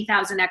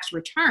 50,000x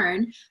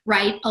return,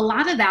 right? A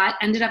lot of that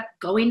ended up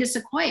going to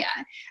Sequoia.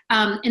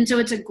 And so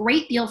it's a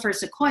great deal for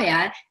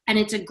Sequoia and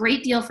it's a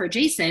great deal for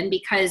Jason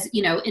because,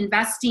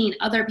 investing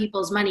other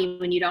people's money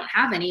when you don't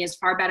have any is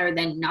far better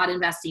than not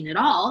investing at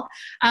all.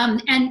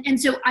 And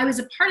so I was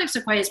a part of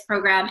Sequoia's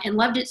program and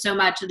loved it so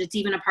much that it's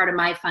even a part of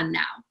my fund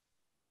now.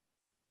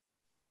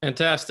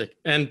 Fantastic.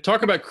 And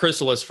talk about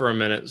Chrysalis for a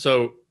minute.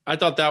 So I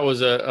thought that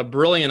was a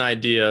brilliant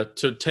idea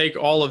to take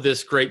all of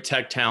this great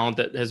tech talent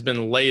that has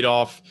been laid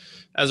off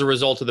as a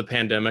result of the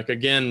pandemic,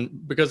 again,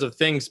 because of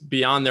things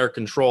beyond their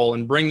control,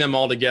 and bring them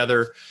all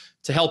together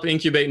to help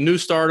incubate new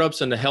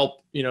startups and to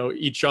help,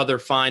 each other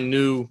find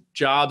new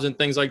jobs and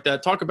things like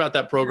that. Talk about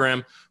that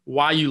program,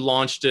 why you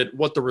launched it,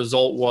 what the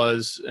result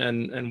was,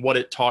 and what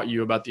it taught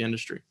you about the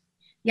industry.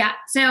 Yeah.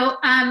 So,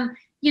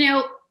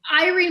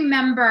 I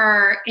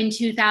remember in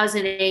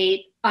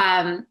 2008,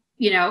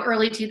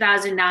 early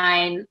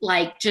 2009,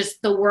 like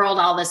just the world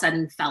all of a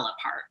sudden fell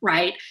apart,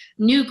 right?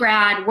 New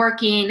grad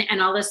working, and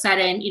all of a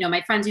sudden,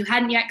 my friends who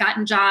hadn't yet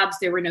gotten jobs,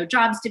 there were no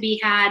jobs to be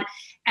had.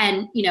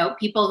 And,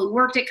 people who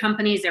worked at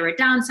companies, they were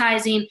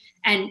downsizing.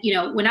 And,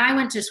 when I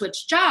went to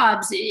switch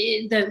jobs,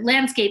 the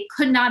landscape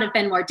could not have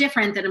been more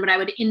different than when I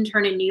would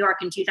intern in New York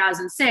in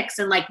 2006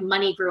 and like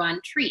money grew on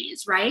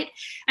trees, right?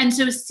 And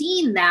so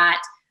seeing that,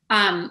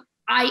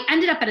 I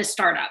ended up at a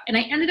startup, and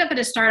I ended up at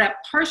a startup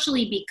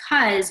partially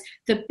because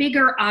the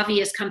bigger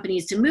obvious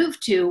companies to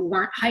move to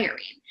weren't hiring,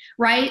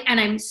 right? And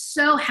I'm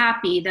so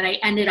happy that I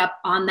ended up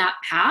on that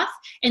path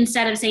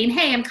instead of saying,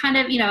 hey, I'm kind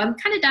of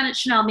done at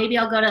Chanel, maybe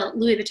I'll go to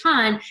Louis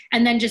Vuitton,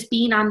 and then just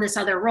being on this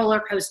other roller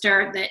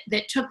coaster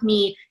that took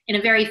me in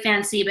a very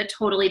fancy but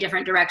totally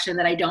different direction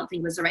that I don't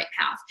think was the right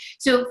path.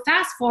 So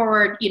fast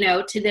forward,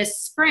 to this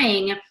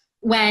spring,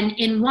 when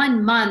in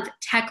 1 month,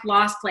 tech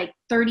lost like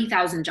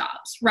 30,000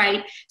 jobs,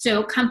 right?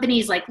 So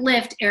companies like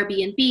Lyft,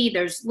 Airbnb,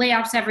 there's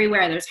layoffs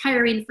everywhere, there's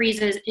hiring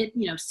freezes,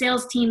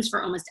 sales teams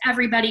for almost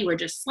everybody were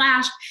just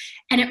slashed.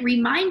 And it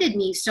reminded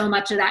me so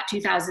much of that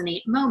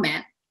 2008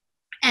 moment.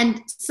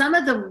 And some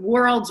of the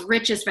world's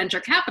richest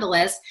venture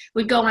capitalists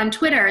would go on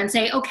Twitter and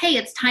say, okay,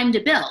 it's time to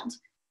build.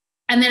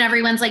 And then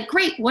everyone's like,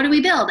 great, what do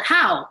we build?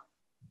 How?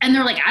 And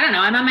they're like, I don't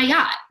know, I'm on my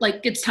yacht. Like,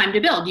 it's time to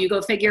build. You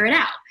go figure it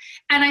out.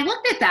 And I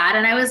looked at that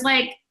and I was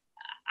like,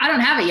 I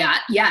don't have a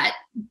yacht yet,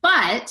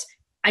 but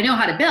I know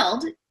how to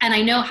build, and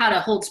I know how to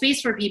hold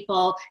space for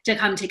people to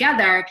come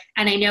together.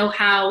 And I know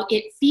how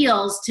it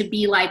feels to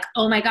be like,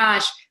 oh my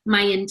gosh,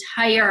 my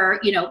entire,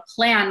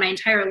 plan, my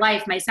entire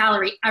life, my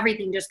salary,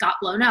 everything just got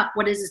blown up.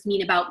 What does this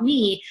mean about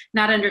me?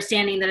 Not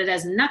understanding that it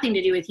has nothing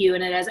to do with you,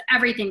 and it has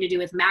everything to do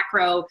with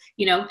macro,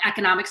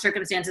 economic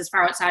circumstances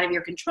far outside of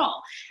your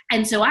control.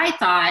 And so I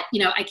thought,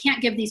 I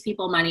can't give these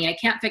people money. I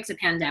can't fix a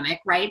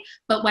pandemic, right?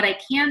 But what I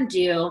can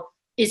do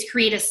is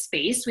create a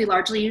space. We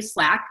largely use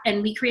Slack,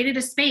 and we created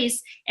a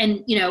space,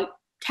 and,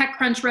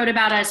 TechCrunch wrote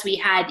about us. We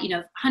had,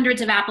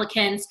 hundreds of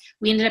applicants.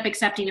 We ended up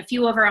accepting a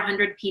few over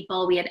 100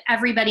 people. We had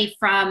everybody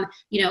from,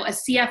 a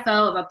CFO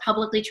of a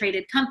publicly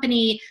traded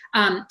company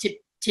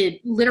to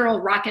literal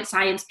rocket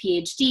science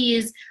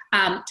PhDs,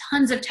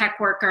 tons of tech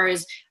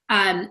workers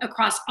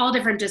across all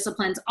different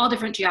disciplines, all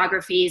different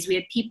geographies. We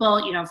had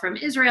people, from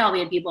Israel. We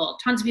had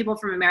tons of people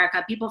from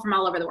America, people from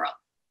all over the world.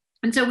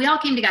 And so we all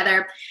came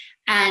together.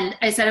 And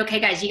I said, okay,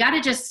 guys, you got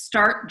to just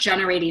start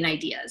generating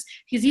ideas,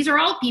 because these are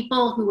all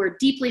people who were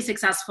deeply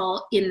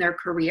successful in their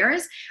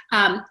careers.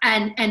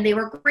 And they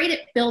were great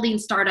at building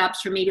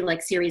startups from maybe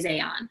like Series A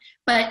on.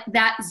 But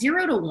that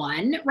 0 to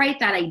 1, right,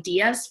 that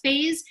ideas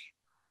phase,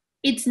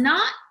 it's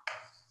not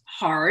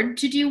hard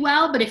to do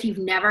well, but if you've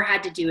never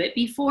had to do it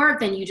before,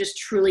 then you just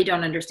truly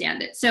don't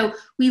understand it. So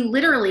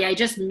I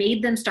just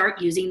made them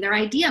start using their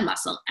idea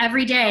muscle.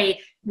 Every day,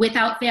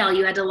 without fail,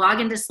 you had to log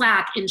into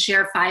Slack and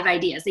share 5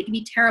 ideas. They could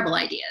be terrible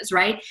ideas,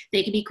 right?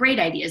 They could be great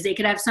ideas. They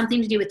could have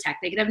something to do with tech.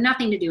 They could have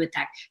nothing to do with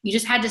tech. You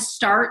just had to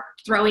start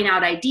throwing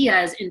out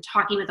ideas and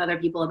talking with other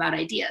people about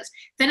ideas.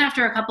 Then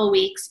after a couple of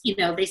weeks,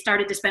 they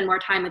started to spend more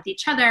time with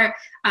each other,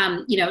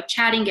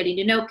 chatting, getting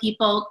to know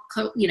people,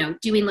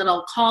 doing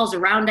little calls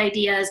around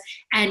ideas,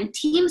 and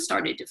teams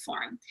started to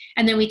form.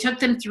 And then we took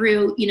them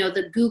through,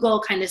 the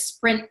Google kind of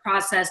sprint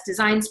process,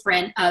 design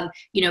sprint of,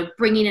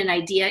 bringing an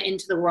idea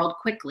into the world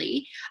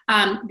quickly.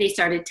 They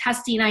started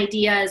testing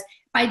ideas.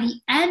 By the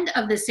end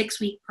of the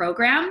 6-week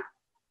program,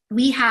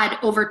 we had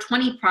over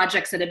 20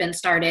 projects that had been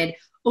started.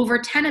 Over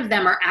 10 of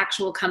them are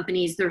actual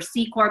companies. They're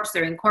C Corps,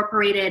 they're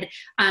incorporated.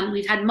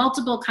 We've had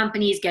multiple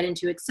companies get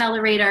into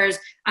accelerators.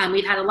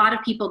 We've had a lot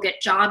of people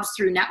get jobs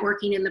through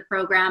networking in the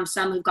program,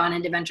 some who've gone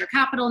into venture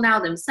capital now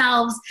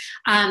themselves.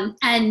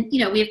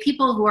 We have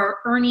people who are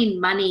earning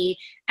money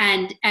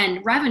and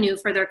revenue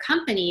for their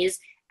companies.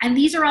 And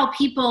these are all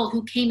people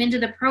who came into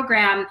the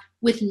program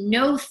with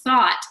no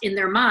thought in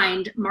their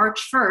mind,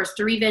 March 1st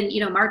or even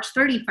March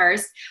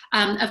 31st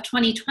of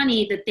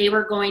 2020, that they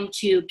were going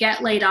to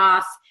get laid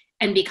off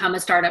and become a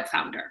startup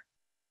founder.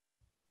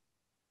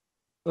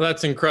 Well,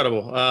 that's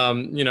incredible.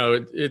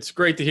 It's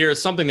great to hear.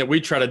 It's something that we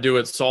try to do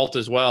at SALT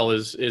as well,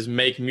 is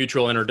make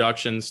mutual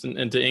introductions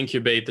and to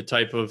incubate the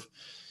type of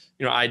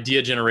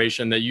idea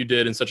generation that you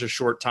did in such a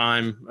short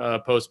time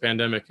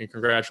post-pandemic. And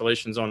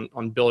congratulations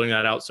on building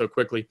that out so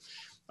quickly.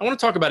 I want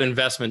to talk about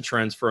investment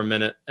trends for a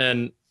minute.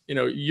 And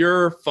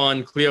your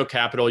fund, Clio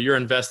Capital, you're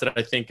invested,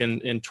 I think,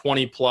 in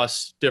 20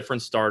 plus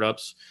different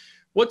startups.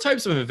 What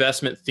types of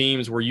investment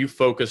themes were you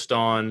focused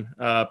on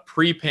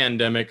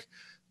pre-pandemic?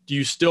 Do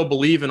you still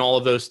believe in all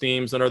of those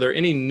themes? And are there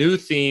any new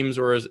themes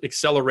or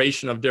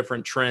acceleration of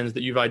different trends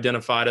that you've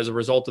identified as a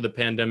result of the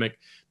pandemic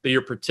that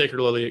you're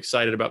particularly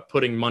excited about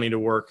putting money to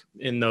work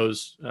in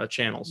those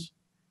channels?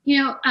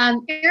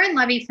 Aaron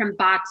Levy from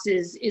Box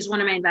is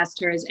one of my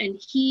investors, and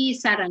he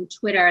said on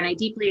Twitter, and I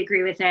deeply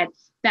agree with it,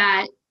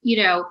 that,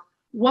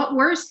 what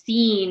we're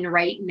seeing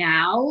right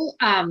now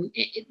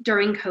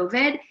during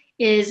COVID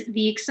is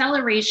the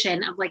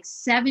acceleration of like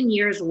 7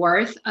 years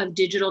worth of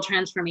digital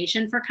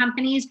transformation for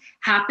companies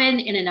happen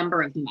in a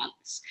number of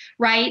months,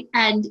 right?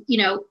 And,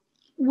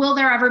 will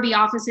there ever be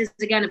offices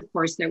again? Of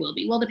course there will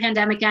be. Will the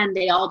pandemic end?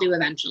 They all do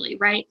eventually,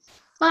 right?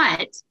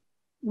 But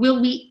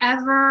will it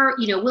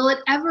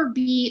ever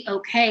be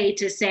okay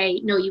to say,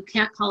 no, you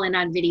can't call in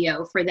on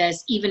video for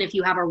this, even if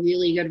you have a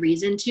really good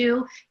reason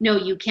to? No,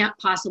 you can't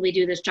possibly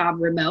do this job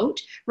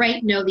remote,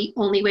 right? No, the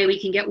only way we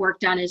can get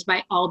work done is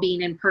by all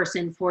being in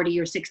person 40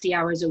 or 60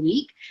 hours a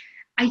week.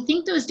 I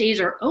think those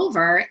days are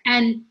over.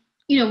 And,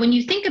 when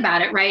you think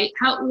about it, right,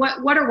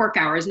 what are work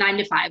hours? 9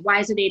 to 5. Why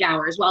is it 8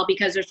 hours? Well,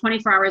 because there's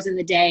 24 hours in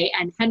the day,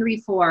 and Henry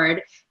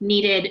Ford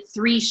needed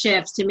 3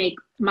 shifts to make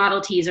Model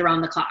Ts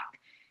around the clock.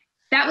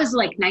 That was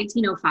like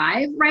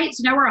 1905, right?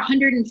 So now we're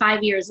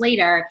 105 years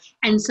later,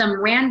 and some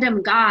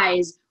random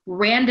guy's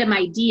random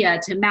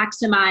idea to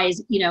maximize,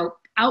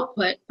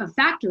 output of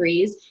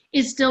factories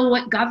is still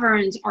what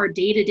governs our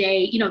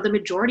day-to-day, the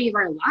majority of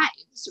our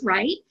lives,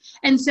 right?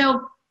 And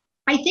so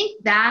I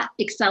think that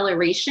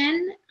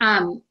acceleration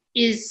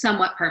is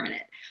somewhat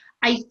permanent.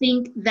 I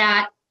think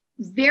that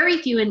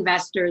very few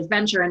investors,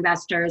 venture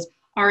investors,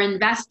 are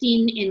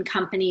investing in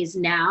companies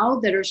now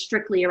that are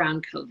strictly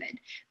around COVID,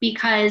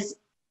 because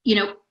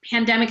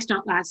pandemics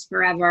don't last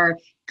forever.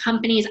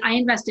 Companies, I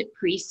invest at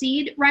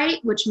pre-seed, right?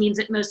 Which means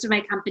that most of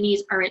my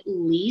companies are at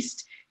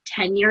least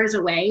 10 years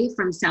away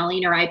from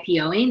selling or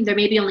IPOing. They're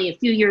maybe only a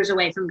few years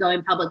away from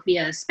going public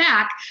via a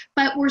SPAC,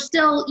 but we're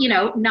still,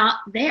 not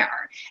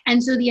there.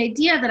 And so the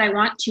idea that I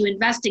want to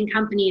invest in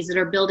companies that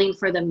are building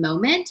for the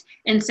moment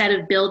instead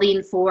of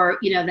building for,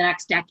 the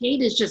next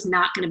decade is just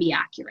not going to be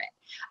accurate.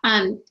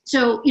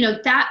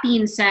 That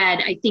being said,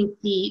 I think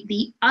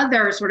the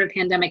other sort of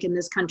pandemic in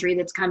this country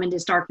that's come into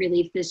stark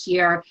relief this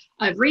year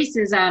of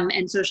racism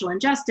and social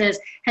injustice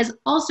has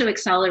also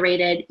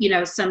accelerated,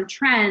 some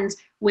trends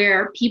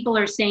where people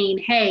are saying,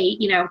 hey,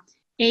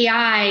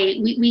 AI,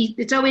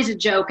 it's always a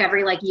joke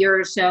every year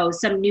or so,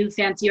 some new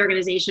fancy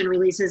organization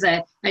releases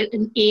an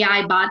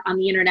AI bot on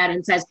the internet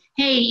and says,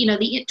 hey,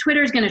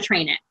 Twitter's going to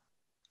train it.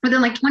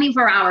 Within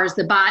 24 hours,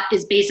 the bot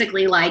is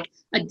basically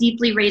a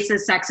deeply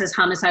racist, sexist,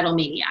 homicidal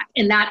maniac.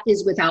 And that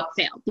is without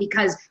fail,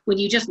 because when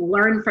you just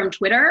learn from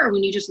Twitter, or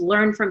when you just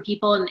learn from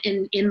people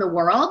in the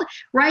world,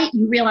 right,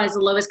 you realize the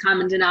lowest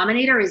common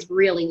denominator is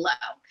really low.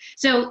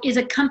 So is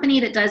a company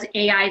that does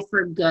AI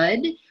for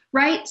good,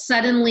 right,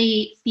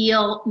 suddenly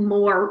feel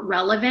more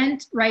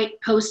relevant, right,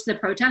 post the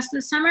protest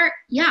this summer?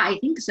 Yeah, I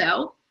think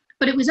so.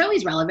 But it was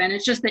always relevant.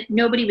 It's just that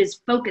nobody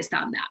was focused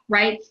on that,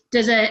 right?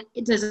 Does a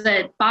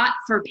bot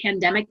for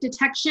pandemic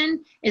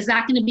detection, is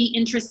that going to be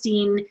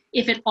interesting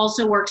if it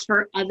also works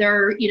for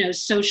other,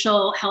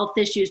 social health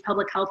issues,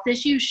 public health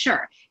issues?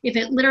 Sure. If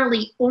it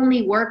literally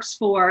only works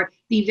for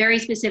the very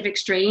specific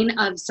strain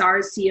of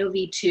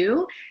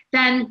SARS-CoV-2,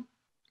 then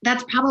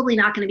that's probably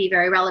not going to be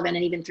very relevant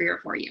in even 3 or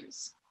 4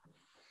 years.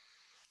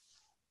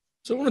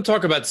 So I want to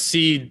talk about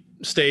seed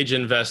stage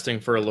investing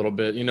for a little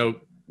bit.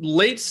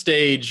 Late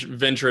stage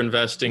venture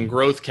investing,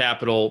 growth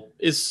capital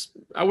is,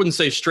 I wouldn't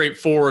say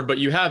straightforward, but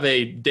you have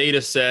a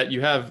data set,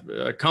 you have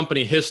a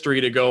company history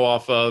to go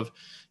off of,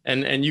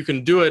 and you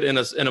can do it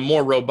in a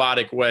more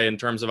robotic way in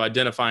terms of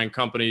identifying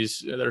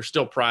companies that are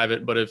still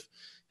private, but have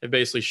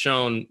basically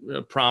shown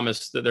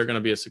promise that they're going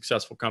to be a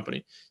successful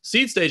company.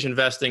 Seed stage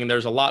investing,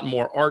 there's a lot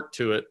more art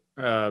to it,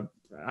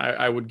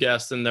 I would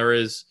guess, than there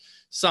is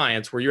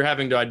science, where you're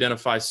having to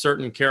identify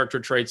certain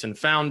character traits in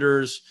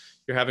founders.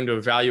 You're having to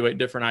evaluate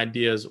different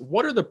ideas.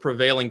 What are the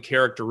prevailing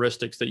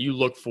characteristics that you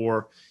look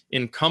for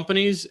in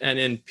companies and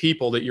in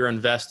people that you're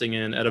investing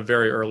in at a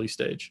very early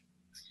stage?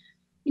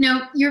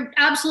 You're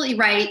absolutely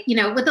right.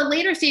 With a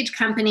later stage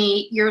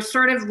company, you're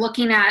sort of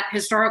looking at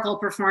historical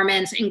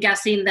performance and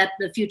guessing that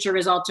the future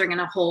results are going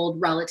to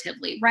hold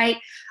relatively, right?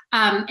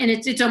 And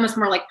it's almost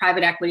more like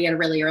private equity at a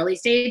really early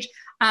stage.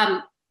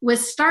 With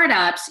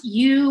startups,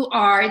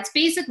 it's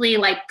basically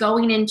like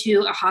going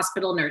into a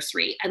hospital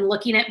nursery and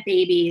looking at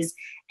babies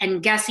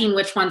and guessing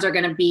which ones are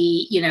going to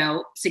be,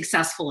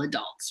 successful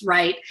adults,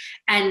 right?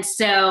 And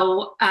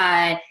so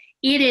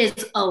it is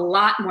a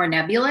lot more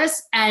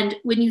nebulous. And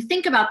when you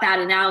think about that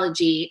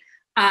analogy,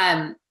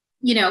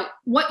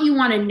 what you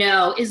want to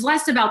know is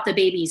less about the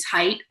baby's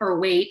height or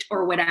weight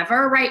or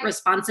whatever, right?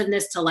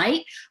 Responsiveness to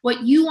light.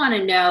 What you want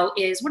to know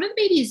is, what are the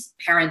baby's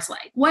parents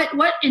like?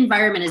 What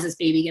environment is this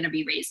baby going to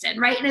be raised in,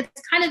 right? And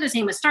it's kind of the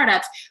same with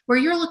startups, where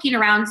you're looking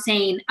around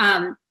saying,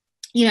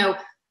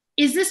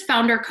 is this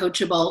founder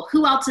coachable?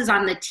 Who else is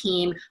on the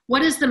team?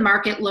 What does the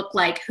market look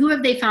like? Who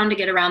have they found to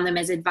get around them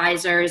as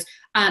advisors?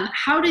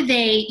 How do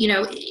they,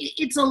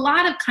 it's a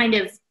lot of kind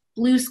of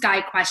blue sky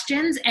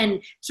questions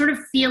and sort of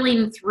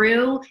feeling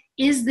through,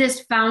 is this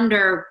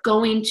founder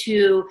going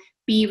to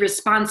be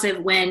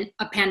responsive when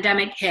a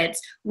pandemic hits,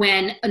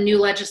 when a new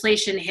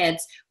legislation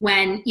hits,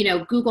 when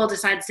Google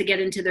decides to get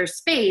into their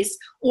space,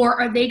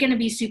 or are they going to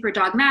be super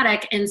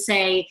dogmatic and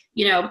say,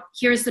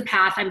 here's the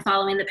path, I'm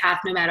following the path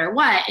no matter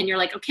what, and you're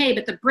like, okay,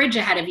 but the bridge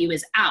ahead of you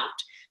is out.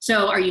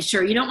 So are you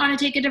sure you don't want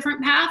to take a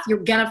different path? You're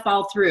going to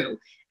fall through.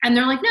 And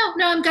they're like,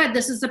 no, I'm good.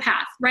 This is the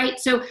path, right?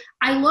 So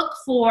I look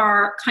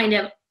for kind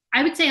of,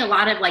 I would say, a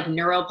lot of like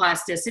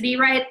neuroplasticity,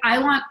 right? I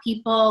want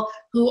people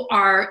who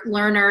are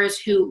learners,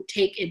 who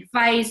take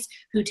advice,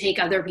 who take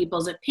other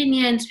people's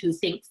opinions, who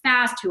think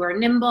fast, who are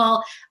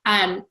nimble.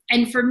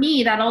 And for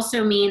me, that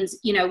also means,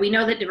 we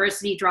know that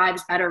diversity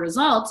drives better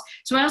results.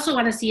 So I also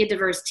want to see a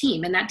diverse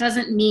team. And that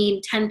doesn't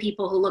mean 10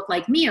 people who look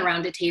like me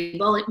around a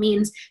table. It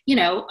means,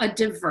 a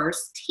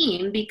diverse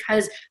team,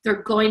 because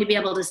they're going to be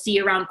able to see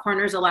around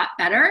corners a lot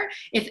better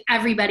if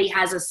everybody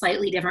has a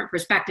slightly different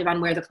perspective on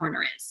where the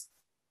corner is.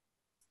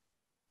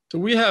 So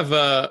we have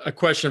a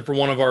question for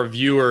one of our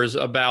viewers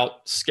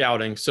about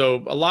scouting.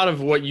 So a lot of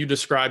what you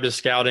described as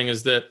scouting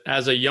is that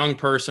as a young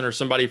person or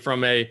somebody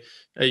from a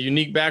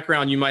unique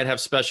background, you might have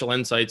special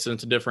insights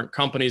into different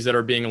companies that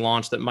are being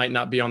launched that might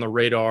not be on the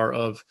radar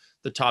of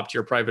the top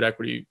tier private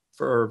equity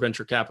or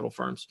venture capital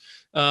firms.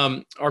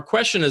 Our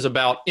question is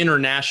about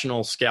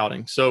international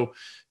scouting. So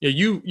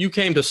you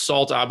came to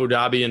SALT Abu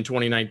Dhabi in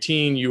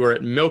 2019. You were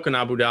at Milken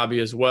Abu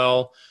Dhabi as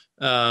well.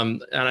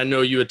 And I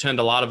know you attend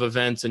a lot of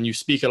events and you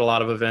speak at a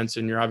lot of events,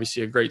 and you're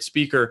obviously a great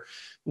speaker.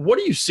 What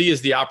do you see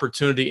as the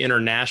opportunity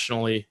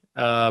internationally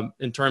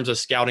in terms of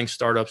scouting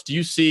startups? Do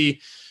you see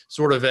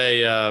sort of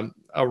a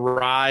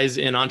rise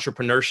in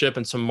entrepreneurship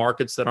in some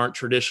markets that aren't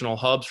traditional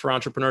hubs for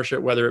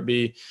entrepreneurship, whether it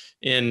be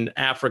in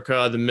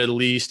Africa, the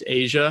Middle East,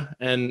 Asia?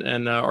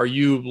 And are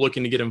you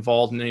looking to get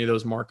involved in any of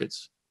those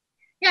markets?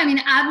 Yeah, I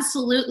mean,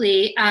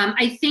 absolutely.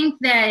 I think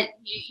that,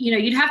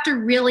 you'd have to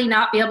really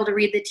not be able to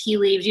read the tea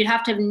leaves. You'd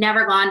have to have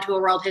never gone to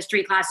a world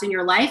history class in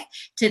your life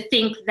to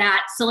think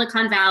that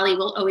Silicon Valley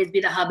will always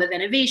be the hub of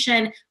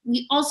innovation.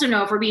 We also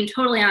know, if we're being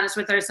totally honest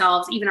with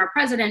ourselves, even our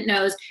president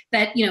knows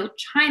that,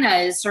 China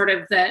is sort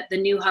of the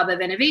new hub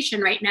of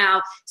innovation right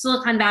now.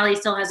 Silicon Valley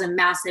still has a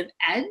massive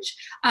edge,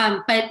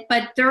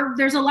 but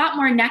there's a lot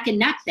more neck and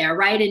neck there,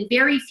 right? And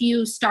very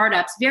few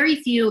startups, very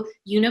few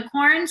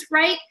unicorns,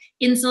 right,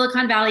 in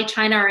Silicon Valley,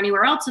 China, or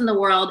anywhere else in the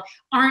world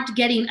aren't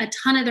getting a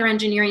ton of their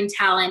engineering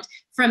talent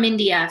from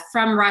India,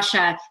 from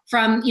Russia,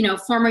 from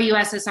former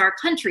USSR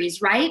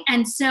countries, right?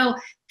 And so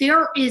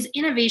there is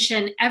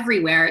innovation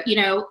everywhere.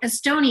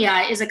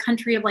 Estonia is a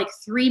country of like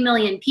 3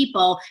 million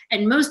people,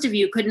 and most of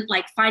you couldn't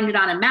find it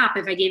on a map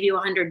if I gave you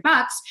 $100,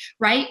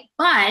 right?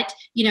 But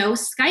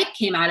Skype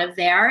came out of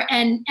there,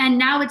 and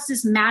now it's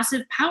this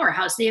massive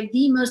powerhouse. They have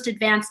the most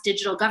advanced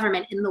digital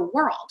government in the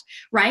world,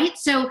 right?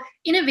 So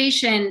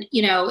innovation,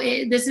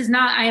 this is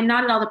not, I am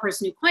not at all the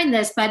person who coined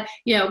this, but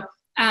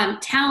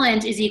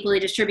talent is equally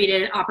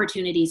distributed,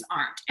 opportunities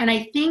aren't. And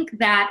I think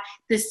that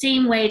the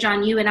same way,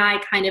 John, you and I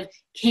kind of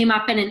came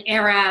up in an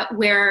era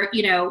where,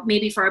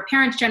 maybe for our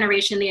parents'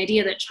 generation, the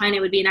idea that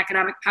China would be an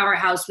economic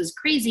powerhouse was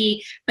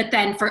crazy. But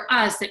then for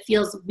us, it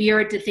feels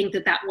weird to think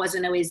that that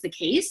wasn't always the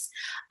case.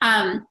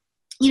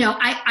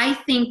 I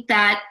think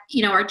that,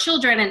 our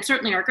children and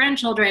certainly our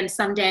grandchildren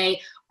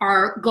someday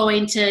are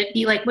going to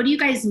be like, what do you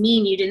guys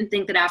mean you didn't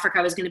think that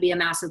Africa was going to be a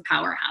massive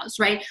powerhouse,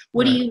 right?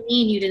 What do you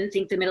mean you didn't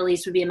think the Middle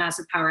East would be a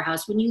massive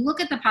powerhouse? When you look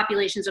at the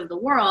populations of the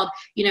world,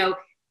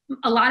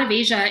 a lot of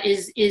Asia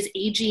is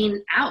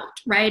aging out,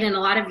 right? And a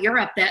lot of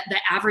Europe, that the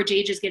average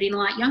age is getting a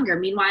lot younger.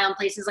 Meanwhile, in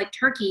places like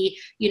Turkey,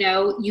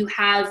 you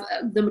have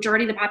the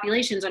majority of the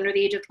populations under the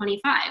age of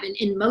 25. And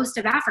in most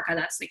of Africa,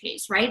 that's the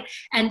case, right?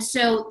 And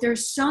so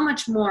there's so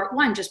much more,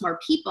 just more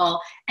people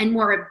and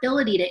more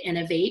ability to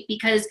innovate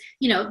because,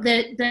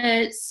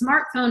 the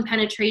smartphone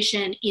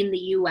penetration in the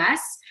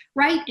US,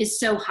 right, is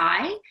so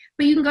high,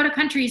 but you can go to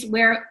countries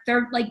where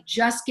they're like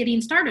just getting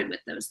started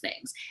with those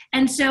things.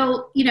 And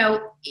so,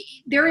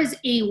 there is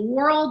a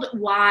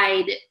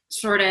worldwide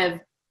sort of,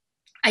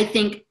 I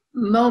think,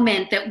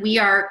 moment that we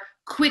are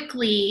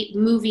quickly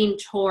moving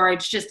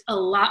towards just a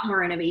lot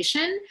more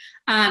innovation.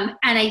 And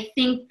I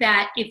think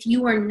that if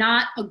you are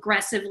not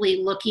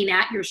aggressively looking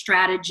at your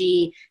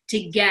strategy to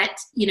get,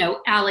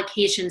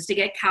 allocations, to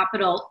get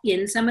capital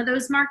in some of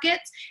those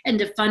markets and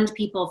to fund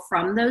people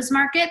from those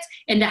markets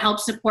and to help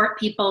support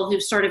people who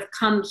sort of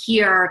come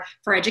here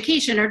for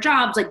education or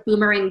jobs, like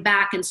boomerang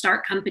back and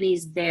start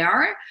companies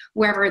there,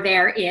 wherever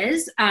there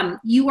is,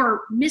 you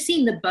are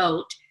missing the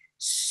boat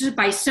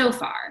by so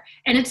far.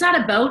 And it's not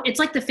a boat, it's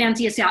like the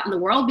fanciest yacht in the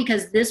world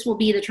because this will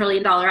be the $1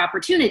 trillion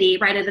opportunity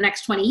right in the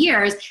next 20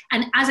 years.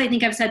 And as I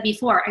think I've said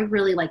before, I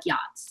really like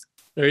yachts.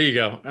 There you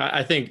go.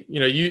 I think,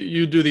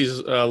 you do these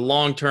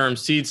long-term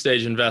seed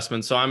stage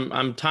investments. So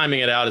I'm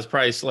timing it out as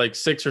probably like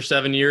 6 or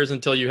 7 years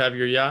until you have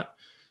your yacht.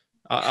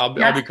 I'll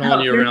be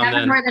calling you around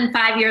then. More than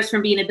 5 years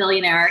from being a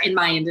billionaire in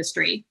my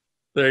industry.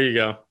 There you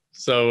go.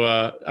 So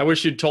I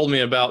wish you'd told me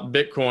about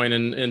Bitcoin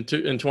in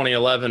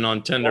 2011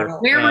 on Tinder.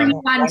 Where were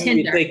you on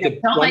Tinder?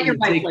 Don't let your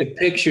wife take the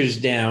pictures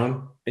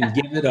down and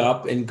give it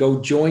up and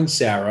go join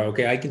Sarah.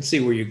 Okay, I can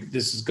see where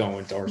this is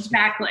going, Darcy.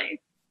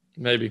 Exactly.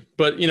 Maybe.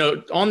 But,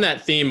 on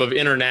that theme of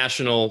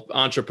international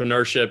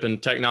entrepreneurship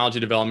and technology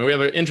development, we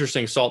have an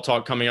interesting SALT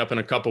Talk coming up in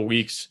a couple of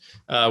weeks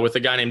with a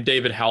guy named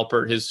David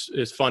Halpert.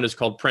 His fund is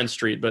called Prince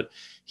Street, but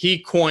he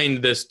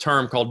coined this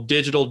term called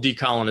digital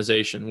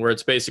decolonization, where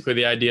it's basically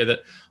the idea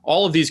that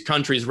all of these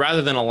countries,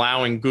 rather than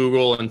allowing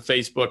Google and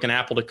Facebook and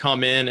Apple to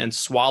come in and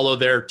swallow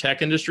their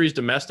tech industries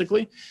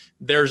domestically,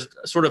 there's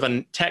sort of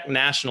a tech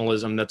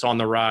nationalism that's on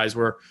the rise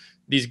where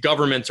these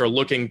governments are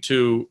looking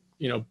to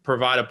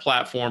provide a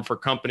platform for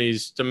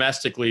companies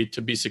domestically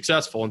to be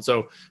successful. And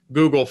so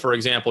Google, for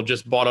example,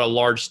 just bought a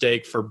large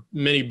stake for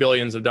many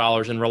billions of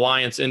dollars in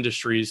Reliance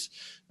Industries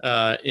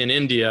in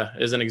India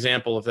as an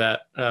example of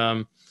that.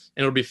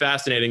 And it'll be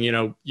fascinating.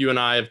 You and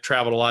I have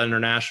traveled a lot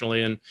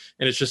internationally, and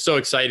it's just so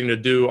exciting to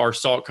do our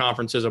SALT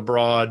conferences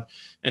abroad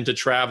and to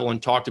travel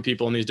and talk to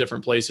people in these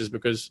different places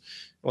because,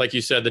 like you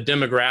said, the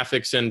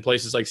demographics in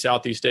places like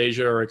Southeast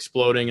Asia are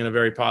exploding in a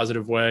very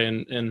positive way.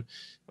 And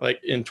like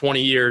in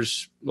 20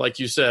 years, like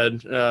you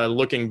said,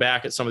 looking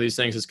back at some of these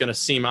things, it's going to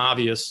seem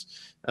obvious.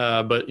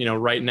 But,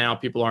 right now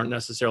people aren't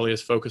necessarily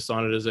as focused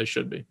on it as they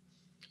should be.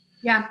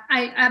 Yeah,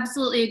 I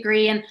absolutely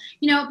agree. And,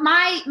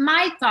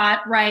 my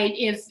thought, right,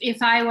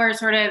 if I were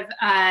sort of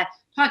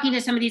talking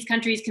to some of these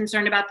countries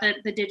concerned about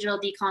the digital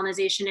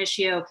decolonization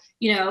issue,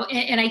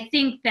 and I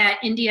think that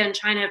India and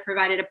China have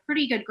provided a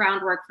pretty good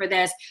groundwork for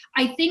this.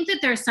 I think that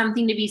there's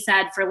something to be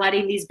said for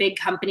letting these big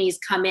companies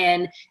come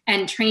in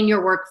and train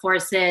your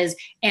workforces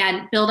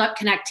and build up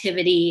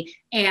connectivity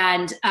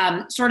and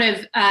sort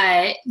of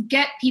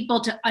get people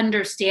to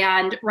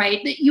understand,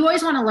 right, that you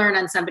always want to learn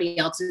on somebody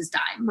else's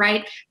dime,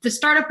 right? The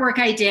startup work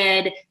I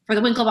did for the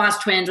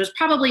Winklevoss twins was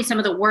probably some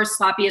of the worst,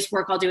 sloppiest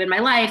work I'll do in my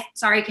life.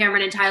 Sorry,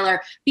 Cameron and Tyler,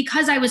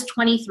 because I was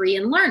 23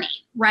 and learning,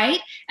 right?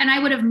 And I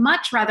would have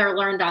much rather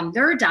learned on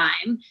their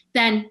dime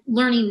than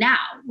learning now,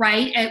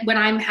 right? When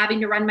I'm having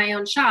to run my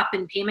own shop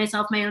and pay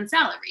myself my own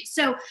salary.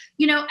 So,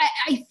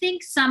 I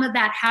think some of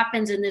that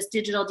happens in this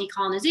digital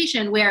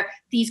decolonization where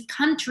these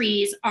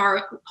countries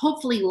are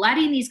hopefully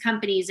letting these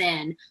companies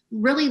in,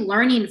 really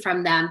learning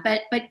from them,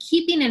 but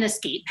keeping an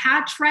escape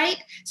hatch, right?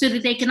 So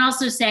that they can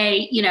also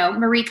say,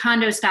 Marie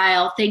Kondo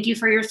style, thank you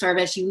for your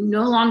service. You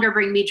no longer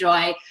bring me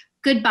joy.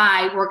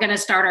 Goodbye. We're going to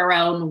start our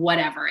own,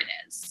 whatever it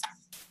is.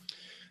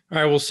 All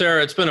right. Well,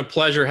 Sarah, it's been a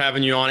pleasure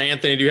having you on.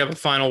 Anthony, do you have a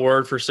final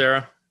word for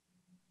Sarah?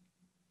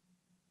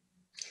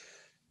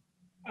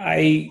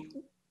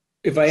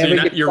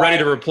 You're ready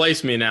to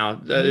replace me now.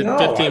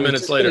 15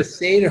 minutes later. I was going to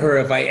say to her,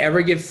 if I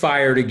ever get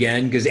fired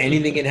again, because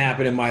anything can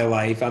happen in my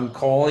life, I'm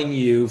calling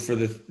you for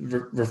the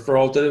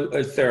referral to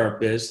a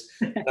therapist.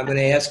 I'm going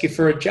to ask you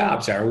for a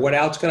job, Sarah. What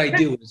else can I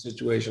do in a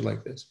situation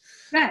like this?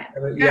 Right.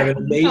 You have an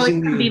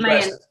amazingly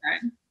impressive.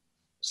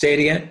 Say it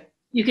again.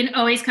 You can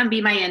always come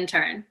be my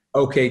intern.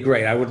 Okay,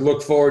 great. I would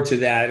look forward to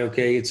that.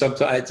 Okay, at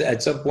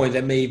some point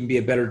that may even be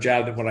a better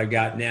job than what I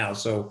got now.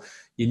 So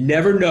you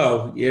never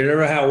know. You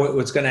never know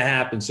what's going to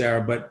happen,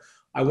 Sarah. But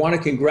I want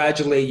to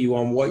congratulate you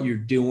on what you're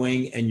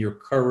doing and your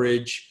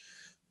courage.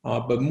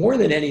 But more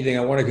than anything,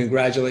 I want to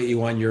congratulate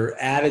you on your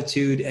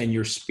attitude and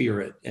your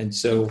spirit. And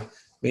so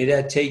may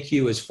that take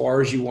you as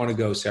far as you want to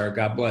go, Sarah.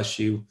 God bless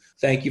you.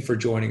 Thank you for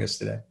joining us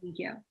today. Thank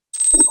you.